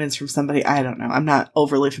 7 demons from somebody. I don't know. I'm not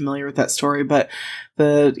overly familiar with that story, but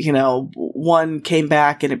one came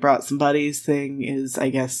back and it brought some buddies thing is, I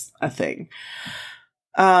guess, a thing.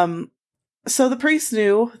 So the priest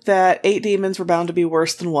knew that 8 demons were bound to be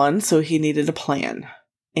worse than 1, so he needed a plan.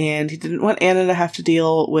 And he didn't want Anna to have to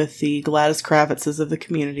deal with the Gladys Kravitzes of the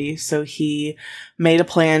community, so he made a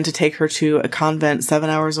plan to take her to a convent 7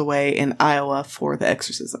 hours away in Iowa for the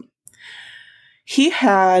exorcism. He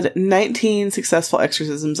had 19 successful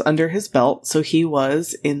exorcisms under his belt, so he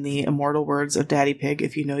was, in the immortal words of Daddy Pig,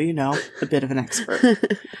 if you know, you know, a bit of an expert.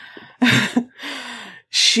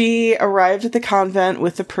 She arrived at the convent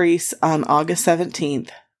with the priest on August 17th.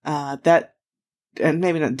 And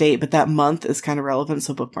maybe not date, but that month is kind of relevant,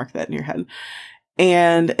 so bookmark that in your head.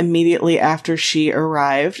 And immediately after she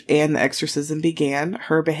arrived and the exorcism began,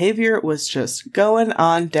 her behavior was just going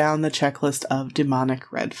on down the checklist of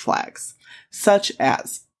demonic red flags, such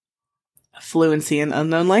as Fluency in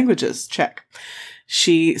unknown languages. Check.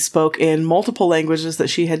 She spoke in multiple languages that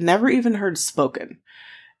she had never even heard spoken.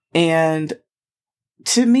 And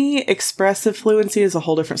to me, expressive fluency is a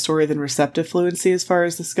whole different story than receptive fluency as far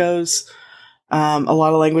as this goes. A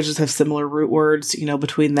lot of languages have similar root words.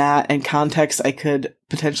 Between that and context, I could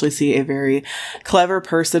potentially see a very clever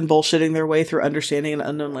person bullshitting their way through understanding an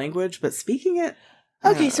unknown language, but speaking it...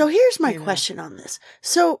 Okay, so here's my question on this.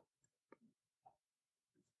 So,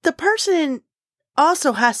 the person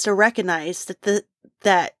also has to recognize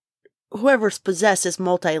that whoever's possessed is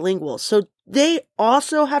multilingual. So, they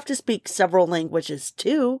also have to speak several languages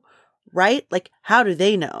too, right? Like, how do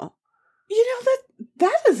they know?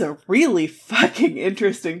 That is a really fucking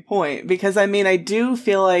interesting point, because I do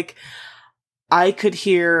feel like I could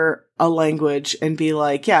hear a language and be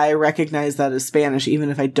like, yeah, I recognize that as Spanish, even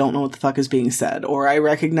if I don't know what the fuck is being said. Or I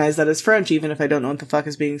recognize that as French, even if I don't know what the fuck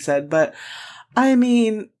is being said. But, how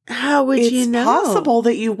would you know? It's possible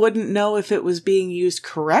that you wouldn't know if it was being used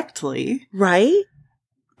correctly. Right?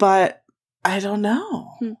 But I don't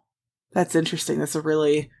know. That's interesting. That's a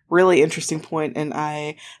really, really interesting point. And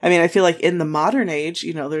I feel like in the modern age,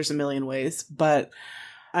 there's a million ways, but...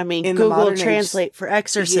 in Google Translate for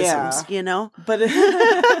exorcisms, But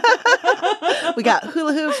we got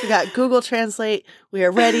hula hoops, we got Google Translate. We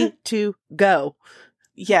are ready to go.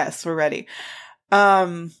 Yes, we're ready.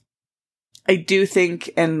 I do think,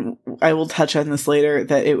 and I will touch on this later,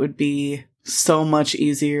 that it would be so much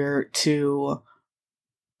easier to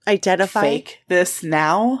identify fake this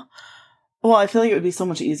now. Well, I feel like it would be so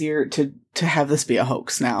much easier to have this be a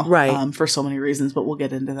hoax now. Right. For so many reasons, but we'll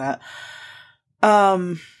get into that.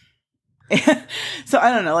 So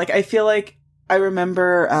I don't know, I feel like I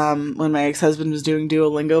remember, when my ex-husband was doing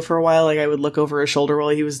Duolingo for a while, I would look over his shoulder while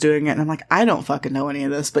he was doing it, and I'm like, I don't fucking know any of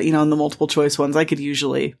this, but in the multiple choice ones, I could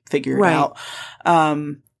usually figure it out.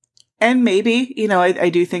 And maybe, I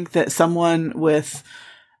do think that someone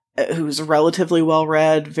who's relatively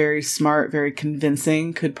well-read, very smart, very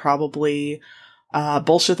convincing, could probably,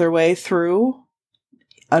 bullshit their way through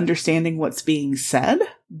understanding what's being said.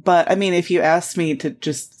 But if you asked me to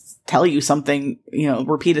just tell you something,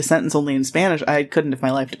 repeat a sentence only in Spanish, I couldn't if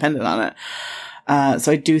my life depended on it.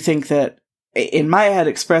 So I do think that in my head,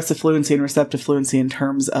 expressive fluency and receptive fluency in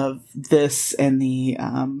terms of this and the,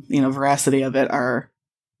 veracity of it are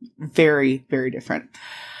very, very different.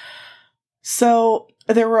 So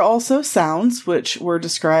there were also sounds which were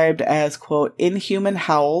described as, quote, inhuman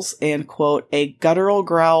howls and, quote, a guttural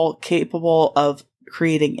growl capable of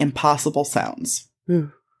creating impossible sounds.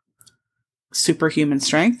 Superhuman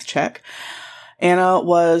strength, check. Anna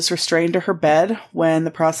was restrained to her bed when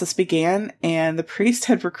the process began, and the priest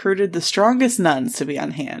had recruited the strongest nuns to be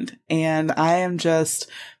on hand. And I am just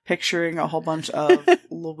picturing a whole bunch of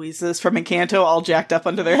Louises from Encanto all jacked up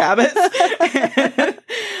under their habits.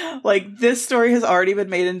 This story has already been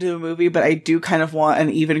made into a movie, but I do kind of want an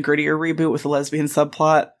even grittier reboot with a lesbian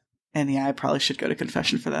subplot. And yeah, I probably should go to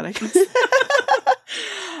confession for that, I guess.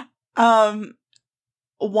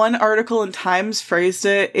 One article in Times phrased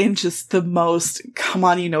it in just the most, come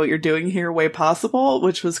on, you know what you're doing here way possible,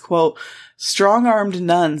 which was, quote, strong-armed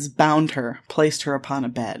nuns bound her, placed her upon a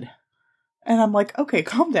bed. And I'm like, okay,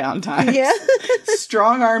 calm down, Times. Yeah.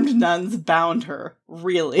 Strong-armed nuns bound her.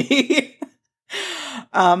 Really?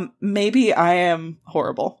 Maybe I am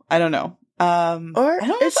horrible. I don't know. Or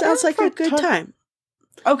it sounds like a good time.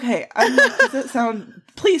 Okay. Does that sound...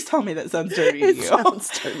 Please tell me that sounds dirty to you. It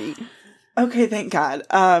sounds dirty. Okay, thank God. Did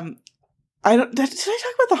I talk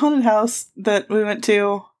about the haunted house that we went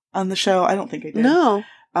to on the show? I don't think I did. No.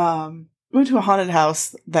 We went to a haunted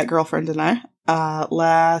house, that girlfriend and I,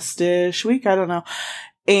 last-ish week, I don't know.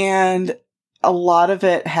 And a lot of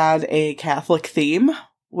it had a Catholic theme,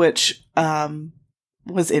 which,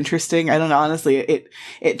 was interesting. I don't know, honestly,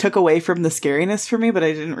 it took away from the scariness for me, but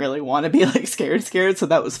I didn't really want to be scared, so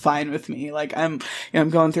that was fine with me. I'm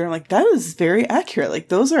going through, I'm like, that is very accurate.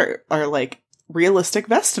 Those are realistic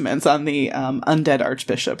vestments on the undead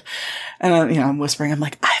archbishop. And I'm whispering, I'm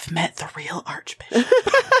like, I've met the real archbishop.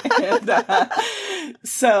 And,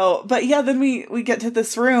 but yeah, then we get to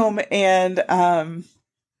this room, and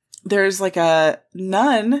there's a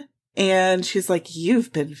nun. And she's like,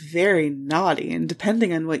 you've been very naughty, and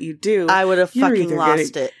depending on what you do, I would have fucking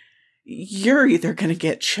lost it. You're either going to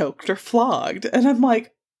get choked or flogged. And I'm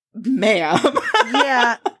like, ma'am.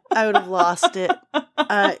 Yeah, I would have lost it.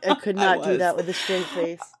 I could not do that with a straight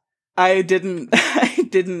face. I didn't.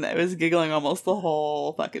 I was giggling almost the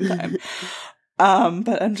whole fucking time.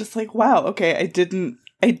 But I'm just like, wow, okay,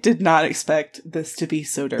 I did not expect this to be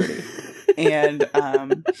so dirty. And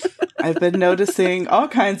I've been noticing all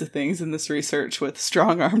kinds of things in this research with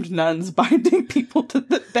strong-armed nuns binding people to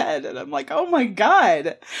the bed. And I'm like, oh my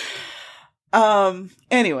God.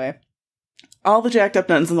 Anyway, all the jacked up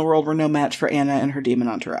nuns in the world were no match for Anna and her demon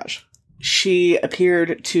entourage. She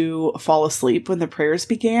appeared to fall asleep when the prayers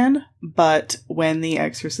began, but when the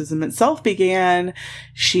exorcism itself began,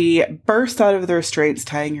 she burst out of the restraints,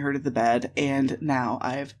 tying her to the bed, and now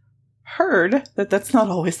I've heard that that's not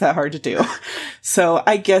always that hard to do. So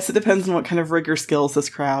I guess it depends on what kind of rigor skills this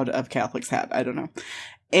crowd of Catholics had. I don't know.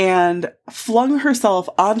 And flung herself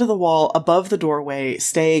onto the wall above the doorway,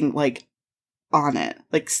 staying, like, on it,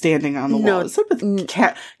 like standing on the wall. It's like with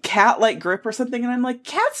cat-like grip or something, and I'm like,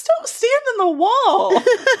 cats don't stand in the wall.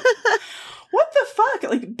 What the fuck?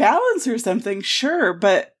 Like, balance or something, sure,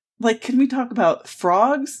 but, like, can we talk about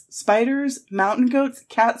frogs, spiders, mountain goats?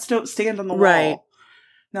 Cats don't stand on the wall.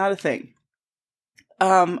 Not a thing.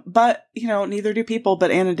 But, you know, neither do people,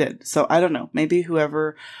 but Anna did. So I don't know. Maybe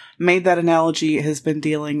whoever made that analogy has been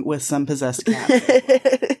dealing with some possessed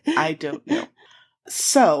cat. I don't know.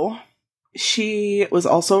 So she was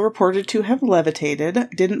also reported to have levitated.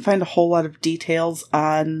 Didn't find a whole lot of details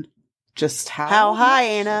on just how high,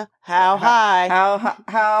 Anna? How high?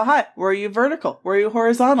 How high? Were you vertical? Were you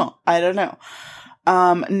horizontal? I don't know.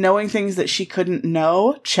 Knowing things that she couldn't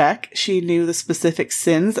know, check. She knew the specific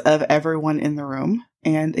sins of everyone in the room.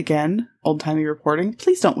 And again, old-timey reporting.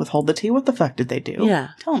 Please don't withhold the tea. What the fuck did they do?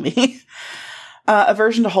 Yeah. Tell me.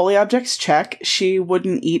 Aversion to holy objects, check. She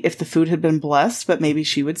wouldn't eat if the food had been blessed, but maybe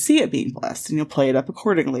she would see it being blessed, and you'll play it up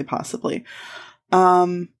accordingly, possibly.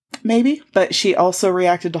 Maybe, but she also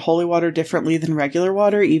reacted to holy water differently than regular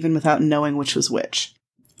water, even without knowing which was which.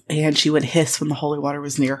 And she would hiss when the holy water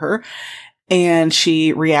was near her. And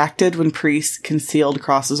she reacted when priests concealed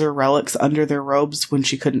crosses or relics under their robes when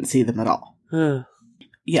she couldn't see them at all.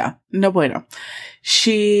 Yeah, no bueno.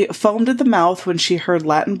 She foamed at the mouth when she heard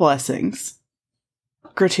Latin blessings.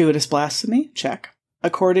 Gratuitous blasphemy, check.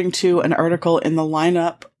 According to an article in the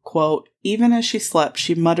lineup, quote, even as she slept,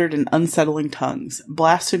 she muttered in unsettling tongues,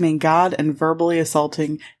 blaspheming God and verbally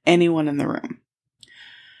assaulting anyone in the room.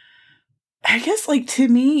 I guess, like, to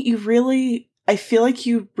me, I feel like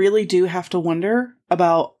you really do have to wonder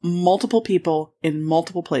about multiple people in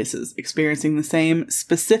multiple places experiencing the same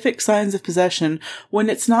specific signs of possession when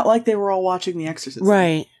it's not like they were all watching The Exorcist.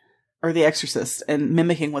 Right. Or The Exorcist and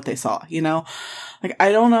mimicking what they saw, you know? Like,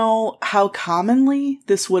 I don't know how commonly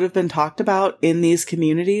this would have been talked about in these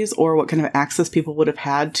communities or what kind of access people would have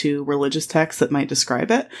had to religious texts that might describe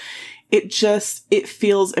it. It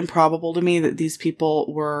feels improbable to me that these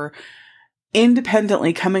people were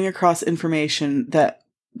independently coming across information that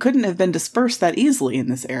couldn't have been dispersed that easily in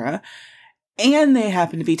this era, and they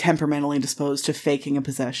happen to be temperamentally disposed to faking a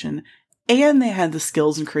possession, and they had the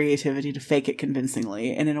skills and creativity to fake it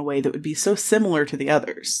convincingly and in a way that would be so similar to the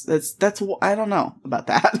others. That's I don't know about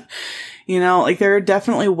that. You know, like, there are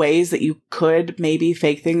definitely ways that you could maybe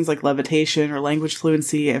fake things like levitation or language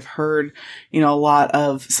fluency. I've heard, you know, a lot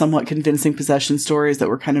of somewhat convincing possession stories that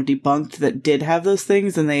were kind of debunked that did have those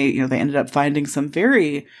things, and they ended up finding some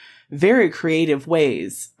very, very creative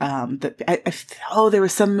ways. There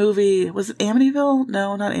was some movie, was it Amityville?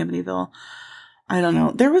 No, not Amityville. I don't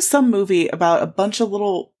know. There was some movie about a bunch of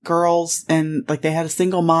little girls, and, like, they had a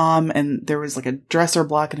single mom, and there was, like, a dresser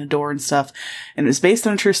blocking a door and stuff. And it was based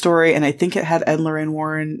on a true story, and I think it had Ed and Lorraine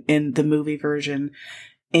Warren in the movie version.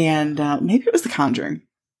 And maybe it was The Conjuring.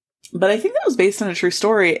 But I think that was based on a true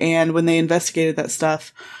story, and when they investigated that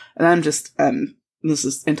stuff, and I'm just, this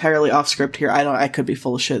is entirely off script here. I could be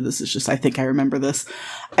full of shit. This is just, I think I remember this.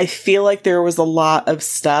 I feel like there was a lot of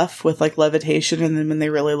stuff with, like, levitation, and then when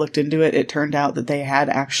they really looked into it, it turned out that they had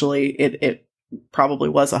actually, it probably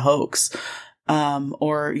was a hoax.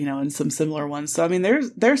 Or, you know, in some similar ones. So, I mean,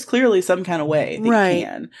 there's clearly some kind of way they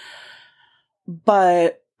can.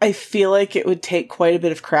 But I feel like it would take quite a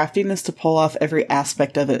bit of craftiness to pull off every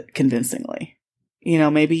aspect of it convincingly. You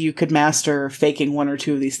know, maybe you could master faking one or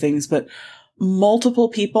two of these things, but multiple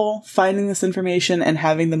people finding this information and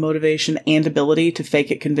having the motivation and ability to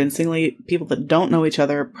fake it convincingly, people that don't know each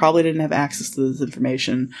other probably didn't have access to this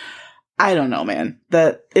information. I don't know, man.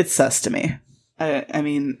 That it's sus to me. I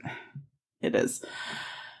mean, it is.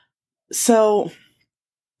 So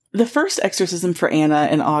the first exorcism for Anna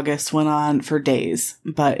in August went on for days,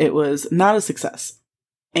 but it was not a success.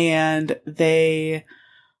 And I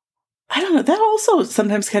don't know, that also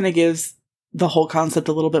sometimes kind of gives the whole concept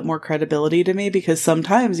a little bit more credibility to me, because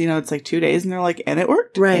sometimes, you know, it's like 2 days and they're like, and it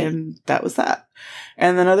worked. Right. And that was that.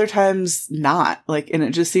 And then other times not. Like, and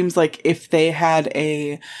it just seems like if they had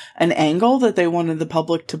an angle that they wanted the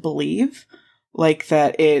public to believe, Like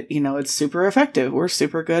that it's super effective. We're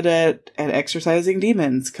super good at exorcising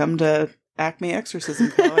demons. Come to Acme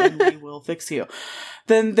Exorcism Co. and we will fix you.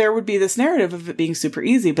 Then there would be this narrative of it being super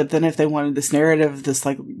easy. But then if they wanted this narrative, this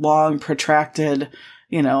like long, protracted,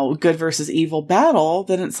 good versus evil battle,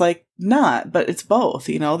 then it's like not, but it's both,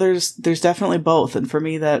 there's definitely both. And for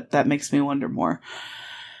me, that makes me wonder more.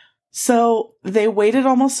 So they waited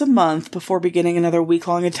almost a month before beginning another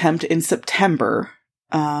week-long attempt in September,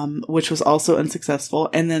 which was also unsuccessful.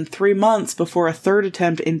 And then 3 months before a third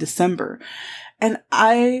attempt in December. And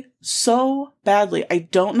I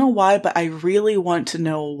don't know why, but I really want to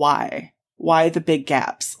know why. Why the big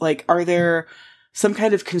gaps? Like, are there some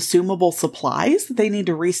kind of consumable supplies that they need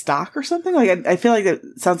to restock or something? Like, I feel like it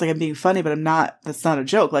sounds like I'm being funny, but I'm not. That's not a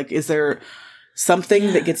joke. Like, is there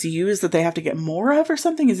something that gets used that they have to get more of or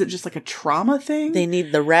something? Is it just like a trauma thing? They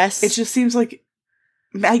need the rest? It just seems like,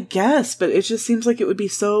 I guess, but it just seems like it would be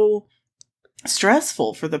so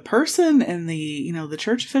stressful for the person and the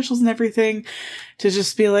church officials and everything to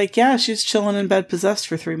just be like, yeah, she's chilling in bed possessed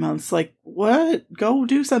for 3 months. Like, what? Go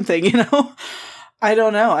do something, I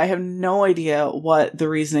don't know. I have no idea what the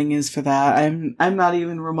reasoning is for that. I'm not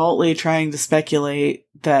even remotely trying to speculate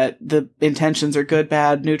that the intentions are good,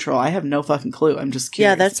 bad, neutral. I have no fucking clue. I'm just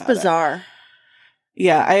curious. Yeah, that's bizarre.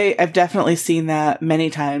 Yeah, I've definitely seen that many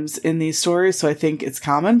times in these stories, so I think it's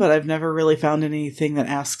common, but I've never really found anything that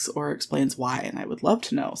asks or explains why, and I would love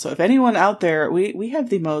to know. So if anyone out there, we have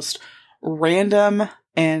the most random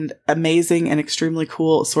and amazing and extremely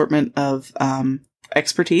cool assortment of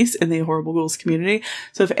expertise in the Horrible Ghouls community.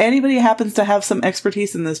 So if anybody happens to have some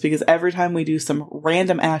expertise in this, because every time we do some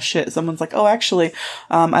random ass shit, someone's like, oh, actually,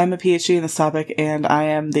 I'm a PhD in this topic and I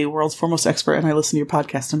am the world's foremost expert and I listen to your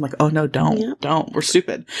podcast. I'm like, oh no, don't. We're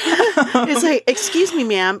stupid. It's like, excuse me,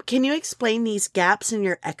 ma'am, can you explain these gaps in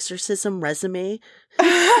your exorcism resume?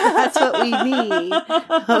 That's what we need.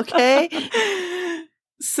 Okay.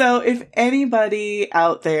 So if anybody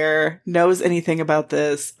out there knows anything about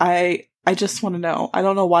this, I just want to know. I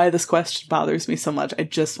don't know why this question bothers me so much. I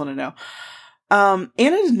just want to know. Anna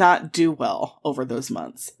did not do well over those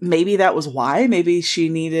months. Maybe that was why. Maybe she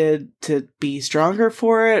needed to be stronger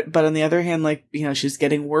for it. But on the other hand, she's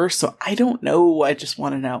getting worse. So I don't know. I just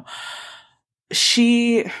want to know.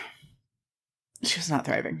 She was not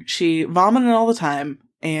thriving. She vomited all the time.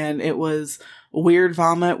 And it was weird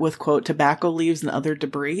vomit with, quote, tobacco leaves and other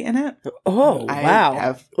debris in it. Oh,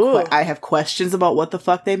 wow. I have questions about what the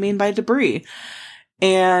fuck they mean by debris.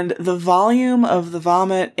 And the volume of the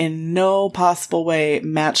vomit in no possible way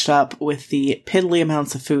matched up with the piddly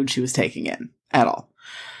amounts of food she was taking in at all.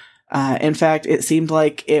 In fact, it seemed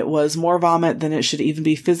like it was more vomit than it should even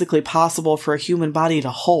be physically possible for a human body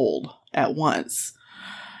to hold at once.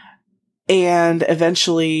 And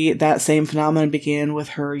eventually that same phenomenon began with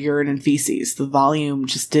her urine and feces. The volume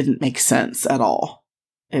just didn't make sense at all.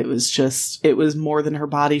 It was more than her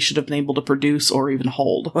body should have been able to produce or even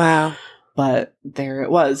hold. Wow. But there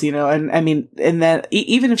it was, and I mean, and then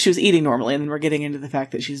even if she was eating normally, and then we're getting into the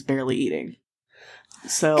fact that she's barely eating.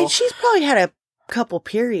 So. And she's probably had a couple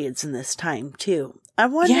periods in this time too. I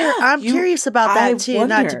wonder, I'm curious about that too,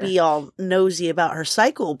 not to be all nosy about her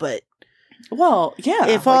cycle, but. Well, yeah.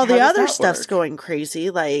 If all the other stuff's going crazy,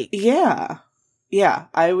 like... Yeah. Yeah,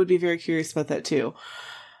 I would be very curious about that, too.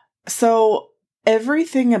 So,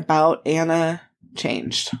 everything about Anna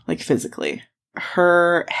changed, physically.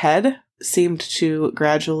 Her head seemed to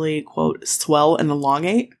gradually, quote, swell and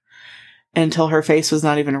elongate until her face was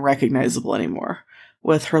not even recognizable anymore,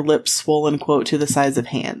 with her lips swollen, quote, to the size of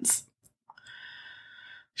hands.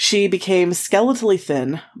 She became skeletally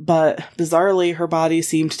thin, but bizarrely, her body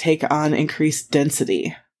seemed to take on increased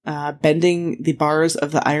density, bending the bars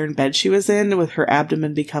of the iron bed she was in, with her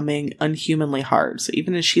abdomen becoming unhumanly hard. So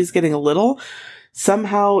even as she's getting a little,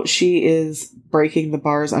 somehow she is breaking the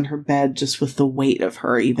bars on her bed just with the weight of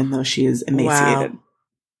her, even though she is emaciated. Wow.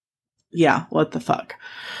 Yeah, what the fuck?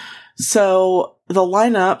 So the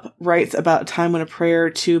lineup writes about a time when a prayer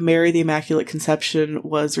to Mary the Immaculate Conception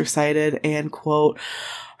was recited and, quote,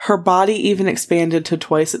 her body even expanded to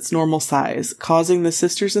twice its normal size, causing the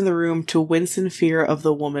sisters in the room to wince in fear of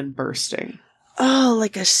the woman bursting. Oh,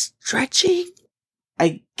 like a stretching?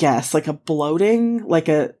 I guess, like a bloating,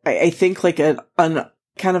 I think an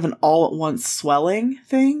kind of an all-at-once swelling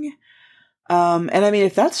thing. And I mean,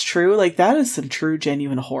 if that's true, that is some true,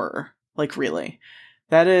 genuine horror. Really.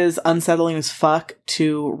 That is unsettling as fuck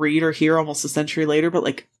to read or hear almost a century later,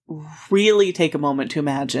 but really take a moment to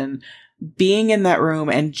imagine being in that room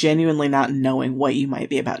and genuinely not knowing what you might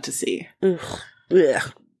be about to see. Ugh. Yeah.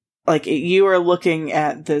 You are looking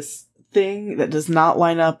at this thing that does not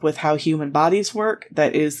line up with how human bodies work,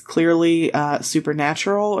 that is clearly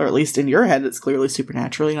supernatural, or at least in your head it's clearly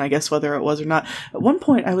supernatural, I guess whether it was or not. At one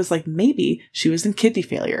point I was like, maybe she was in kidney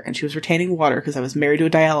failure and she was retaining water because I was married to a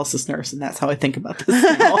dialysis nurse and that's how I think about this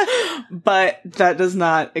now. But that does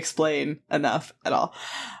not explain enough at all.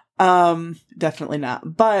 Definitely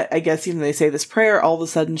not. But I guess, they say this prayer, all of a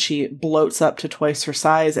sudden she bloats up to twice her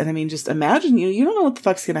size. And I mean, just imagine you don't know what the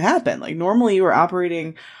fuck's going to happen. Like normally you are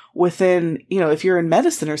operating within, if you're in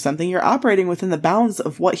medicine or something, you're operating within the bounds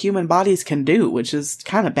of what human bodies can do, which is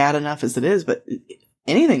kind of bad enough as it is, but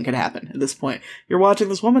anything could happen at this point. You're watching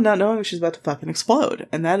this woman not knowing she's about to fucking explode.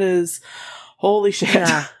 And that is, holy shit.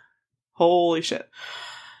 Yeah. Holy shit.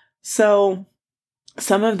 So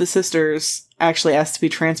some of the sisters actually asked to be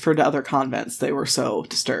transferred to other convents. They were so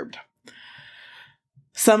disturbed.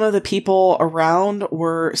 Some of the people around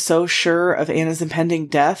were so sure of Anna's impending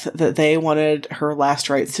death that they wanted her last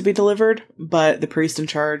rites to be delivered, but the priest in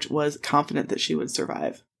charge was confident that she would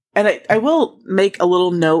survive. And I will make a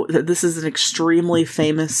little note that this is an extremely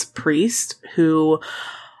famous priest who,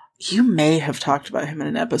 you may have talked about him in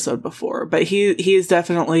an episode before, but he is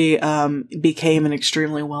definitely became an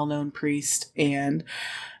extremely well-known priest and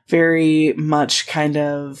very much kind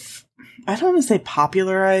of, I don't want to say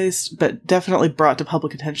popularized, but definitely brought to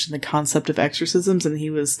public attention the concept of exorcisms. And he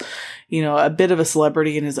was, a bit of a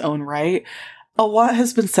celebrity in his own right. A lot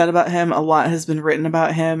has been said about him. A lot has been written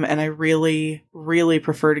about him. And I really, really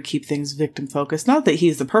prefer to keep things victim focused. Not that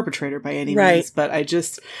he's the perpetrator by any means, but I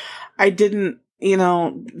didn't,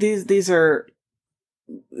 these are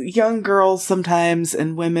young girls sometimes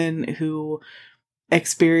and women who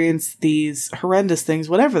experience these horrendous things,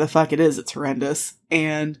 whatever the fuck it is, it's horrendous.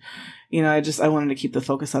 And, I wanted to keep the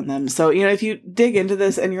focus on them. So, if you dig into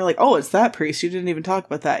this and you're like, oh, it's that priest, you didn't even talk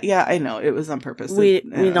about that. Yeah, I know. It was on purpose. We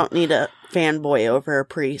don't need a fanboy over a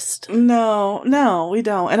priest. No, we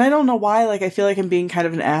don't. And I don't know why, I feel like I'm being kind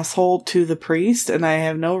of an asshole to the priest, and I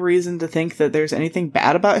have no reason to think that there's anything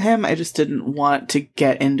bad about him. I just didn't want to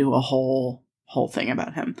get into a whole thing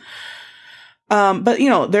about him. But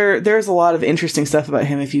there's a lot of interesting stuff about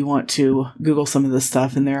him if you want to Google some of this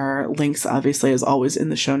stuff, and there are links, obviously, as always, in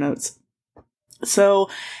the show notes. So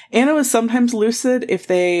Anna was sometimes lucid if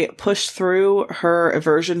they pushed through her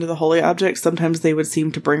aversion to the holy objects. Sometimes they would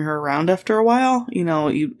seem to bring her around after a while.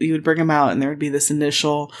 You would bring them out and there would be this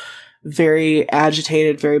initial very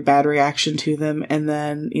agitated, very bad reaction to them. And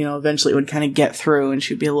then, eventually it would kind of get through and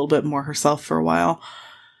she'd be a little bit more herself for a while.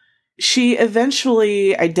 She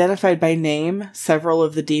eventually identified by name several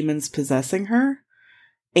of the demons possessing her.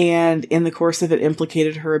 And in the course of it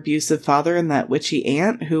implicated her abusive father and that witchy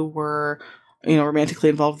aunt who were romantically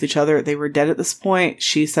involved with each other. They were dead at this point.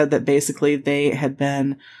 She said that basically they had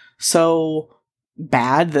been so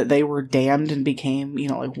bad that they were damned and became,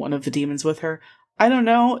 one of the demons with her. I don't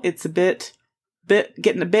know. It's a bit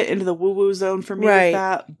getting a bit into the woo-woo zone for me with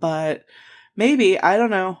that, but maybe, I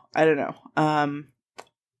don't know.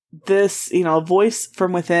 This, voice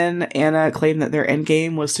from within Anna claimed that their end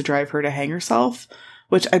game was to drive her to hang herself,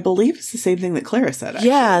 which I believe is the same thing that Clara said, actually.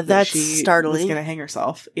 Yeah, that's she startling. Was going to hang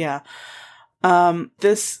herself. Yeah.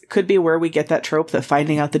 This could be where we get that trope that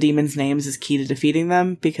finding out the demons' names is key to defeating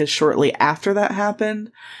them, because shortly after that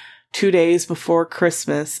happened, 2 days before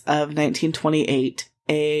Christmas of 1928,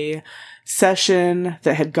 a session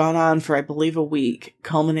that had gone on for, I believe, a week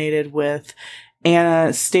culminated with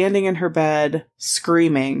Anna standing in her bed,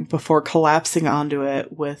 screaming before collapsing onto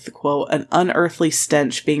it with, quote, an unearthly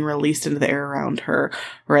stench being released into the air around her,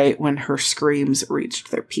 right when her screams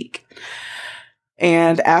reached their peak.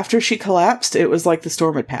 And after she collapsed, it was like the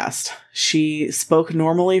storm had passed. She spoke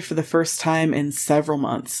normally for the first time in several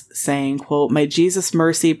months, saying, quote, "My Jesus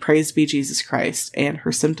mercy, praised be Jesus Christ," and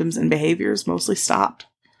her symptoms and behaviors mostly stopped.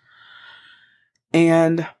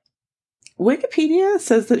 And Wikipedia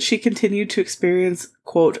says that she continued to experience,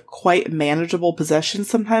 quote, quite manageable possession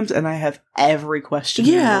sometimes, and I have every question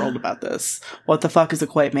in the world about this. What the fuck is a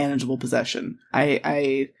quite manageable possession?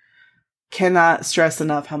 I cannot stress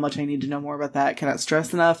enough how much I need to know more about that. Cannot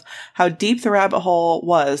stress enough how deep the rabbit hole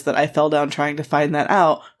was that I fell down trying to find that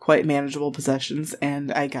out. Quite manageable possessions,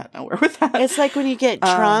 and I got nowhere with that. It's like when you get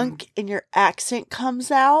drunk and your accent comes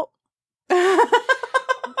out.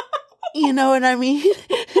 You know what I mean?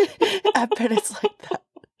 I bet it's like that.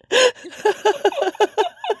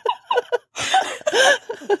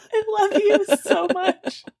 I love you so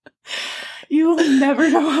much. You will never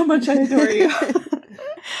know how much I adore you.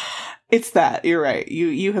 It's that. You're right.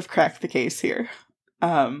 You have cracked the case here.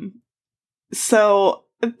 So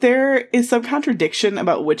there is some contradiction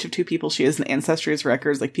about which of two people she is in Ancestry's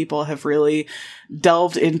records. Like, people have really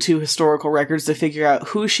delved into historical records to figure out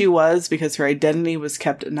who she was because her identity was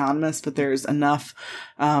kept anonymous, but there's enough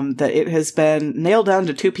that it has been nailed down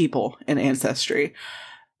to two people in Ancestry.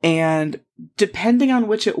 And depending on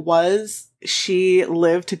which it was, she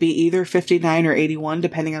lived to be either 59 or 81,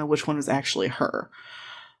 depending on which one was actually her.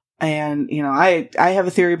 And, you know, I have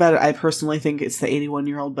a theory about it. I personally think it's the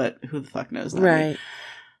 81-year-old, but who the fuck knows? Right.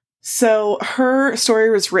 So her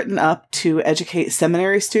story was written up to educate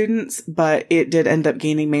seminary students, but it did end up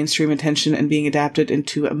gaining mainstream attention and being adapted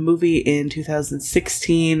into a movie in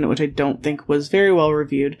 2016, which I don't think was very well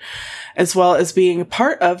reviewed, as well as being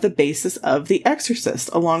part of the basis of The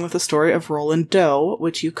Exorcist, along with the story of Roland Doe,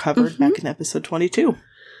 which you covered back in episode 22.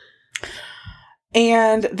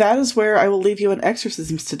 And that is where I will leave you on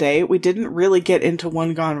exorcisms today. We didn't really get into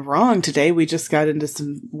one gone wrong today. We just got into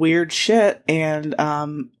some weird shit and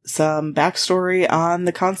some backstory on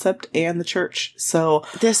the concept and the church. So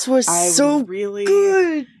this was so really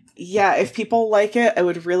good. Yeah, if people like it, I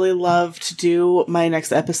would really love to do my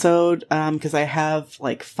next episode because I have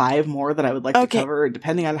like 5 more that I would like to cover,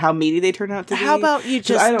 depending on how meaty they turn out to be. How about you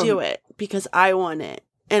just do it because I want it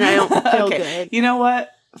and I don't feel good. You know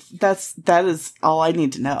what? That is all I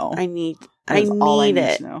need to know. I need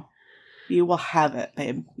it. To know. You will have it,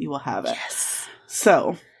 babe. You will have it. Yes.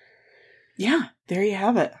 So, yeah, there you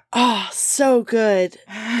have it. Oh, so good.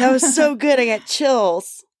 That was so good. I got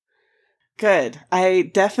chills. Good. I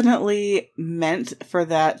definitely meant for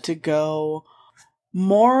that to go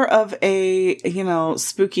more of a, you know,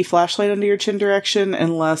 spooky flashlight under your chin direction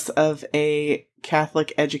and less of a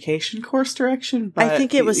Catholic education course direction. But I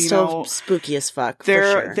think it was still spooky as fuck.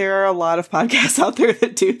 There are a lot of podcasts out there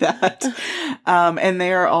that do that. And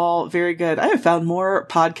they are all very good. I have found more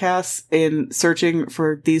podcasts in searching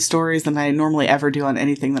for these stories than I normally ever do on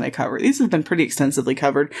anything that I cover. These have been pretty extensively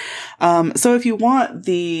covered. So if you want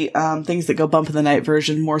the things that go bump in the night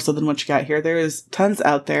version more so than what you got here, there is tons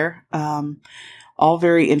out there. All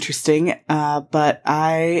very interesting. But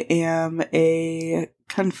I am a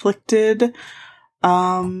conflicted,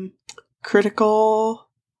 critical,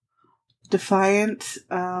 defiant,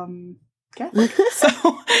 Catholic.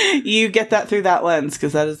 So you get that through that lens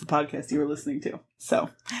because that is the podcast you were listening to. So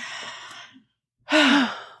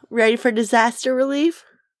ready for disaster relief?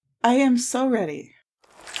 I am so ready.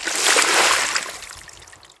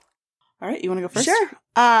 All right, you want to go first? Sure.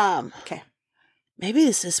 Okay. Maybe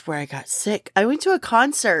this is where I got sick. I went to a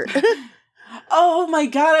concert. Oh my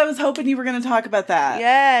God, I was hoping you were going to talk about that.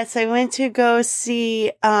 Yes, I went to go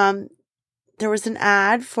see, there was an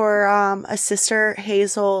ad for a Sister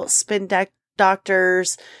Hazel Spin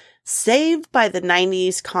Doctor's Saved by the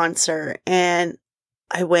 90s concert. And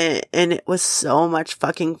I went and it was so much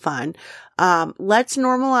fucking fun. Let's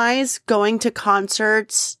normalize going to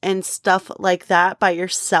concerts and stuff like that by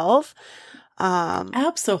yourself.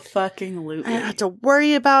 Absolutely. I didn't have to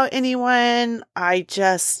worry about anyone. I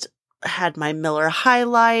just had my Miller High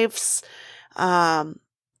Lifes.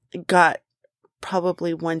 Got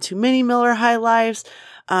probably one too many Miller High Lifes.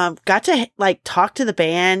 Got to like talk to the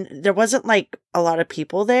band. There wasn't like a lot of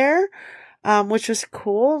people there, which was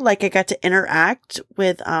cool. Like I got to interact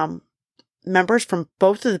with members from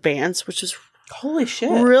both of the bands, which was holy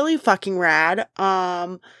shit, really fucking rad.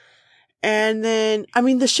 And then, I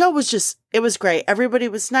mean, the show was it was great. Everybody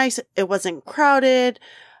was nice. It wasn't crowded.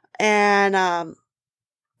 And,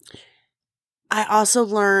 I also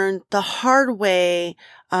learned the hard way,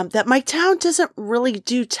 that my town doesn't really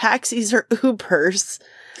do taxis or Ubers.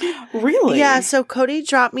 Really? Yeah. So Cody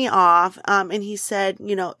dropped me off, and he said,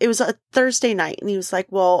 you know, it was a Thursday night and he was like,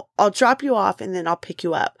 well, I'll drop you off and then I'll pick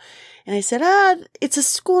you up. And I said, it's a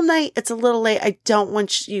school night. It's a little late. I don't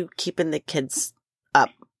want you keeping the kids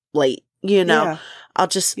up late. You know, yeah. I'll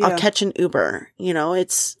catch an Uber, you know,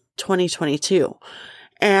 it's 2022.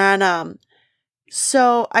 And,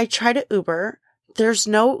 so I tried to Uber. There's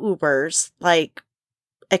no Ubers, like,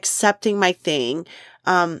 accepting my thing.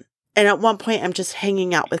 And at one point I'm just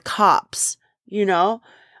hanging out with cops, you know?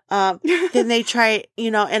 Then they try,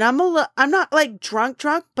 you know, and I'm not like drunk,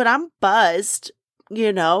 but I'm buzzed,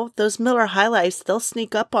 you know? Those Miller High Lifes, they'll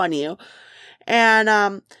sneak up on you.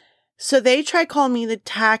 And, so they try calling me the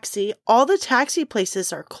taxi. All the taxi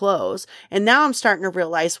places are closed. And now I'm starting to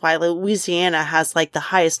realize why Louisiana has like the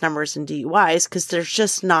highest numbers in DUIs because there's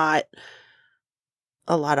just not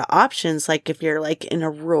a lot of options. Like if you're like in a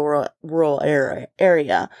rural area.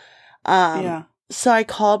 Yeah. So I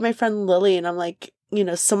called my friend Lily and I'm like, you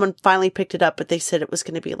know, someone finally picked it up, but they said it was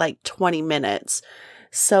going to be like 20 minutes.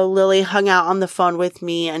 So Lily hung out on the phone with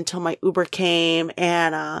me until my Uber came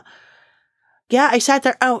and, Yeah, I sat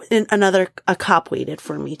there. Oh, and a cop waited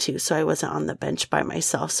for me too. So I wasn't on the bench by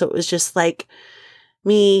myself. So it was just like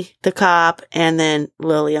me, the cop, and then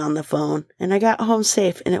Lily on the phone. And I got home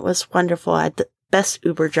safe and it was wonderful. I had the best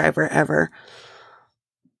Uber driver ever.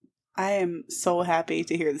 I am so happy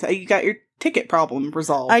to hear this. You got your ticket problem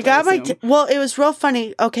resolved. I got well, it was real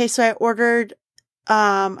funny. Okay, so I ordered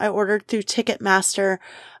through Ticketmaster.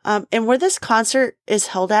 And where this concert is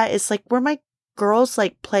held at is like where my girls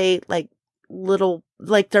like play like little,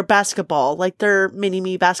 like their basketball, like their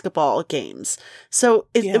mini-me basketball games. So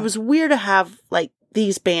it was weird to have like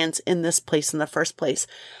these bands in this place in the first place.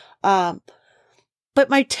 But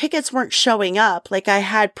my tickets weren't showing up. Like I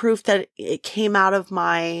had proof that it came out of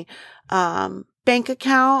my, bank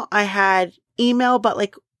account. I had email, but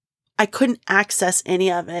like I couldn't access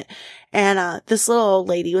any of it. And, this little old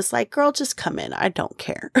lady was like, girl, just come in. I don't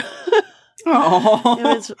care. Oh,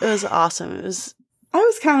 It was awesome. I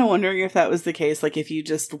was kind of wondering if that was the case, like if you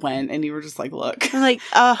just went and you were just like, look, I'm like,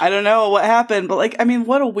 I don't know what happened, but like, I mean,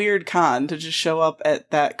 what a weird con to just show up at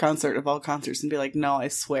that concert of all concerts and be like, no, I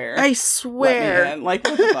swear. let me in. Like,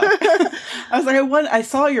 what the fuck? I was like, I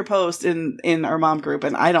saw your post in our mom group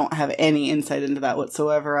and I don't have any insight into that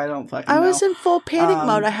whatsoever. I don't fucking know. I was in full panic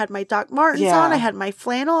mode. I had my Doc Martens on. I had my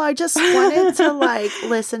flannel. I just wanted to like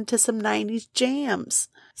listen to some 90s jams.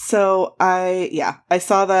 So I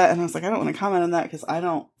saw that and I was like, I don't want to comment on that because I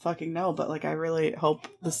don't fucking know, but like, I really hope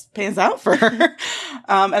this pans out for her.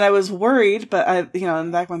 And I was worried, but I, in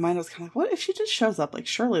the back of my mind, I was kind of like, what if she just shows up? Like,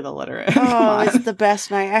 surely they'll let her in. Oh, it's the best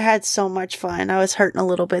night. I had so much fun. I was hurting a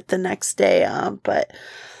little bit the next day. But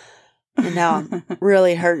now I'm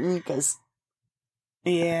really hurting because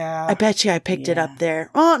I bet you I picked it up there.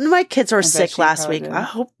 Oh, my kids were sick last week.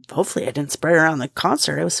 Hopefully I didn't spread around the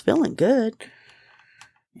concert. I was feeling good.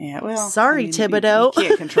 Yeah, well, sorry, Thibodeau. You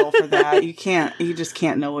can't control for that. You just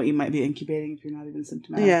can't know what you might be incubating if you're not even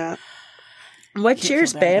symptomatic. Yeah. What's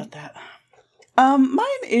yours, babe? Mine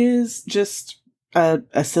is just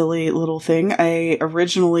a silly little thing. I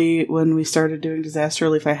originally, when we started doing Disaster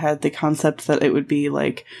Relief, I had the concept that it would be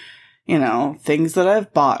like, things that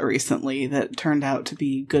I've bought recently that turned out to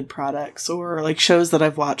be good products or like shows that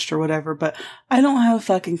I've watched or whatever, but I don't have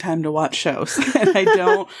fucking time to watch shows and I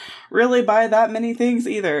don't really buy that many things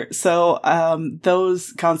either. So,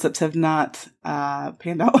 those concepts have not,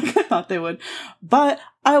 panned out like I thought they would, but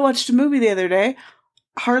I watched a movie the other day.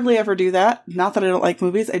 Hardly ever do that. Not that I don't like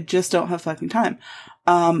movies. I just don't have fucking time.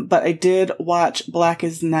 But I did watch Black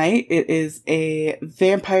as Night. It is a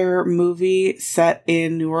vampire movie set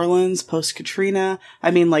in New Orleans post-Katrina.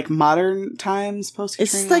 I mean, like modern times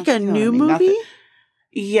post-Katrina. It's like a new movie?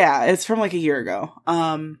 Yeah, it's from like a year ago.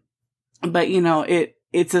 But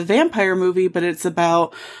it's a vampire movie, but it's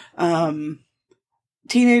about,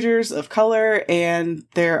 teenagers of color and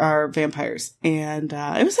there are vampires. And,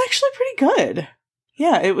 it was actually pretty good.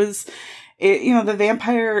 Yeah, it was, the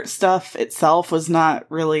vampire stuff itself was not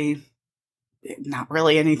really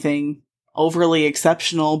anything overly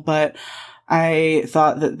exceptional, but I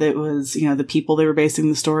thought that it was, the people they were basing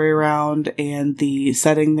the story around and the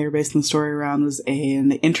setting they were basing the story around was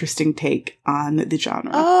an interesting take on the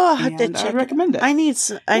genre. Oh, I have to check. I recommend it. I need it's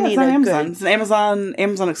on Amazon. It's an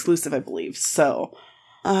Amazon exclusive, I believe. So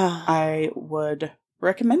I would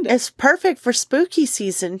recommend it. It's perfect for spooky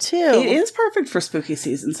season too. It is perfect for spooky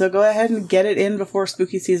season. So go ahead and get it in before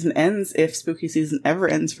spooky season ends. If spooky season ever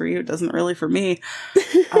ends for you, it doesn't really for me.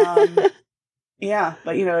 Yeah,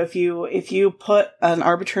 but if you put an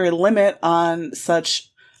arbitrary limit on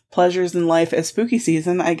such pleasures in life as spooky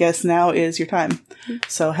season, I guess now is your time.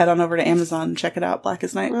 So head on over to Amazon and check it out. Black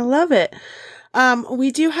as Night. I love it. We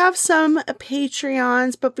do have some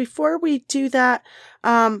Patreons, but before we do that,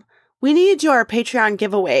 we need to do our Patreon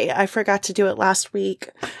giveaway. I forgot to do it last week.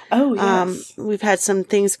 Oh, yes. We've had some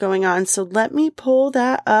things going on, so let me pull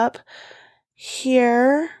that up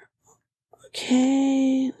here.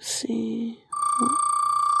 Okay, let's see.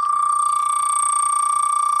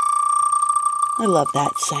 I love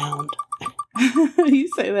that sound. You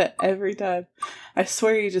say that every time. I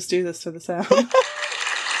swear you just do this for the sound.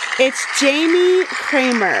 It's Jamie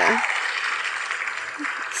Kramer.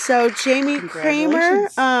 So, Jamie Kramer,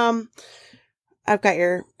 I've got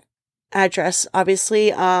your address, obviously,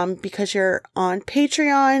 because you're on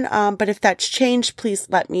Patreon. But if that's changed, please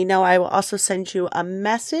let me know. I will also send you a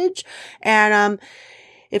message. And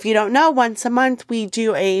if you don't know, once a month, we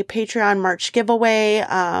do a Patreon merch giveaway.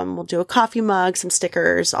 We'll do a coffee mug, some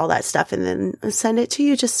stickers, all that stuff, and then send it to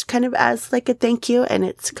you just kind of as like a thank you. And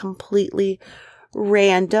it's completely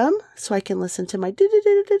random, so I can listen to my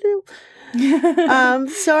do-do-do-do-do.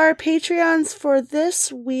 So our Patreons for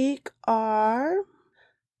this week are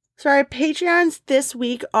So our Patreons this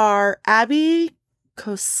week are Abby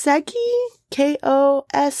Kosegi,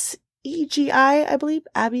 Kosegi, I believe.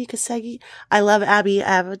 Abby Kosegi. I love Abby. I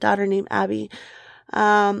have a daughter named Abby.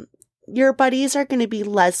 Your buddies are going to be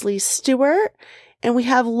Leslie Stewart, and we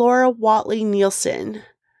have Laura Watley Nielsen.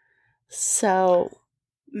 So,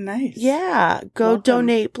 nice. Yeah, go Welcome.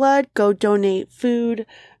 Donate blood, go donate food,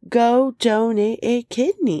 go donate a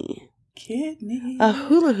kidney. A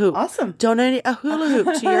hula hoop. Awesome. Donate a hula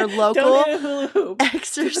hoop to your local Donate a hula hoop.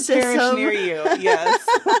 Exorcism Parish near you. Yes.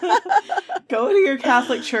 Go to your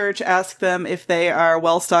Catholic church, ask them if they are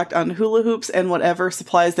well stocked on hula hoops and whatever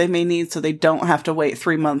supplies they may need so they don't have to wait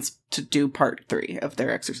 3 months to do part 3 of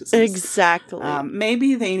their exorcisms. Exactly.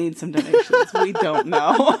 Maybe they need some donations. We don't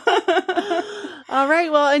know. All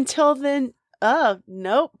right. Well, until then. Oh,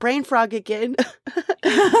 nope. Brain frog again.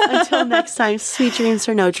 Until next time, sweet dreams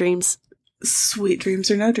or no dreams. Sweet dreams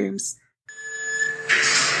or no dreams.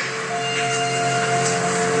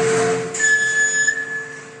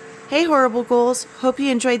 Hey, Horrible Ghouls. Hope you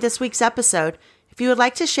enjoyed this week's episode. If you would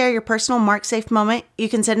like to share your personal MarkSafe moment, you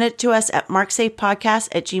can send it to us at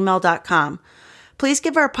marksafepodcast@gmail.com. Please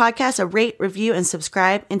give our podcast a rate, review, and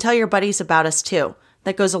subscribe, and tell your buddies about us too.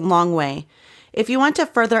 That goes a long way. If you want to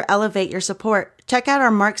further elevate your support, check out our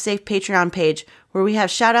MarkSafe Patreon page, where we have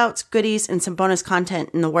shoutouts, goodies, and some bonus content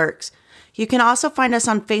in the works. You can also find us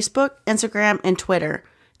on Facebook, Instagram, and Twitter.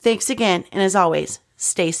 Thanks again, and as always,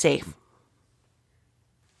 stay safe.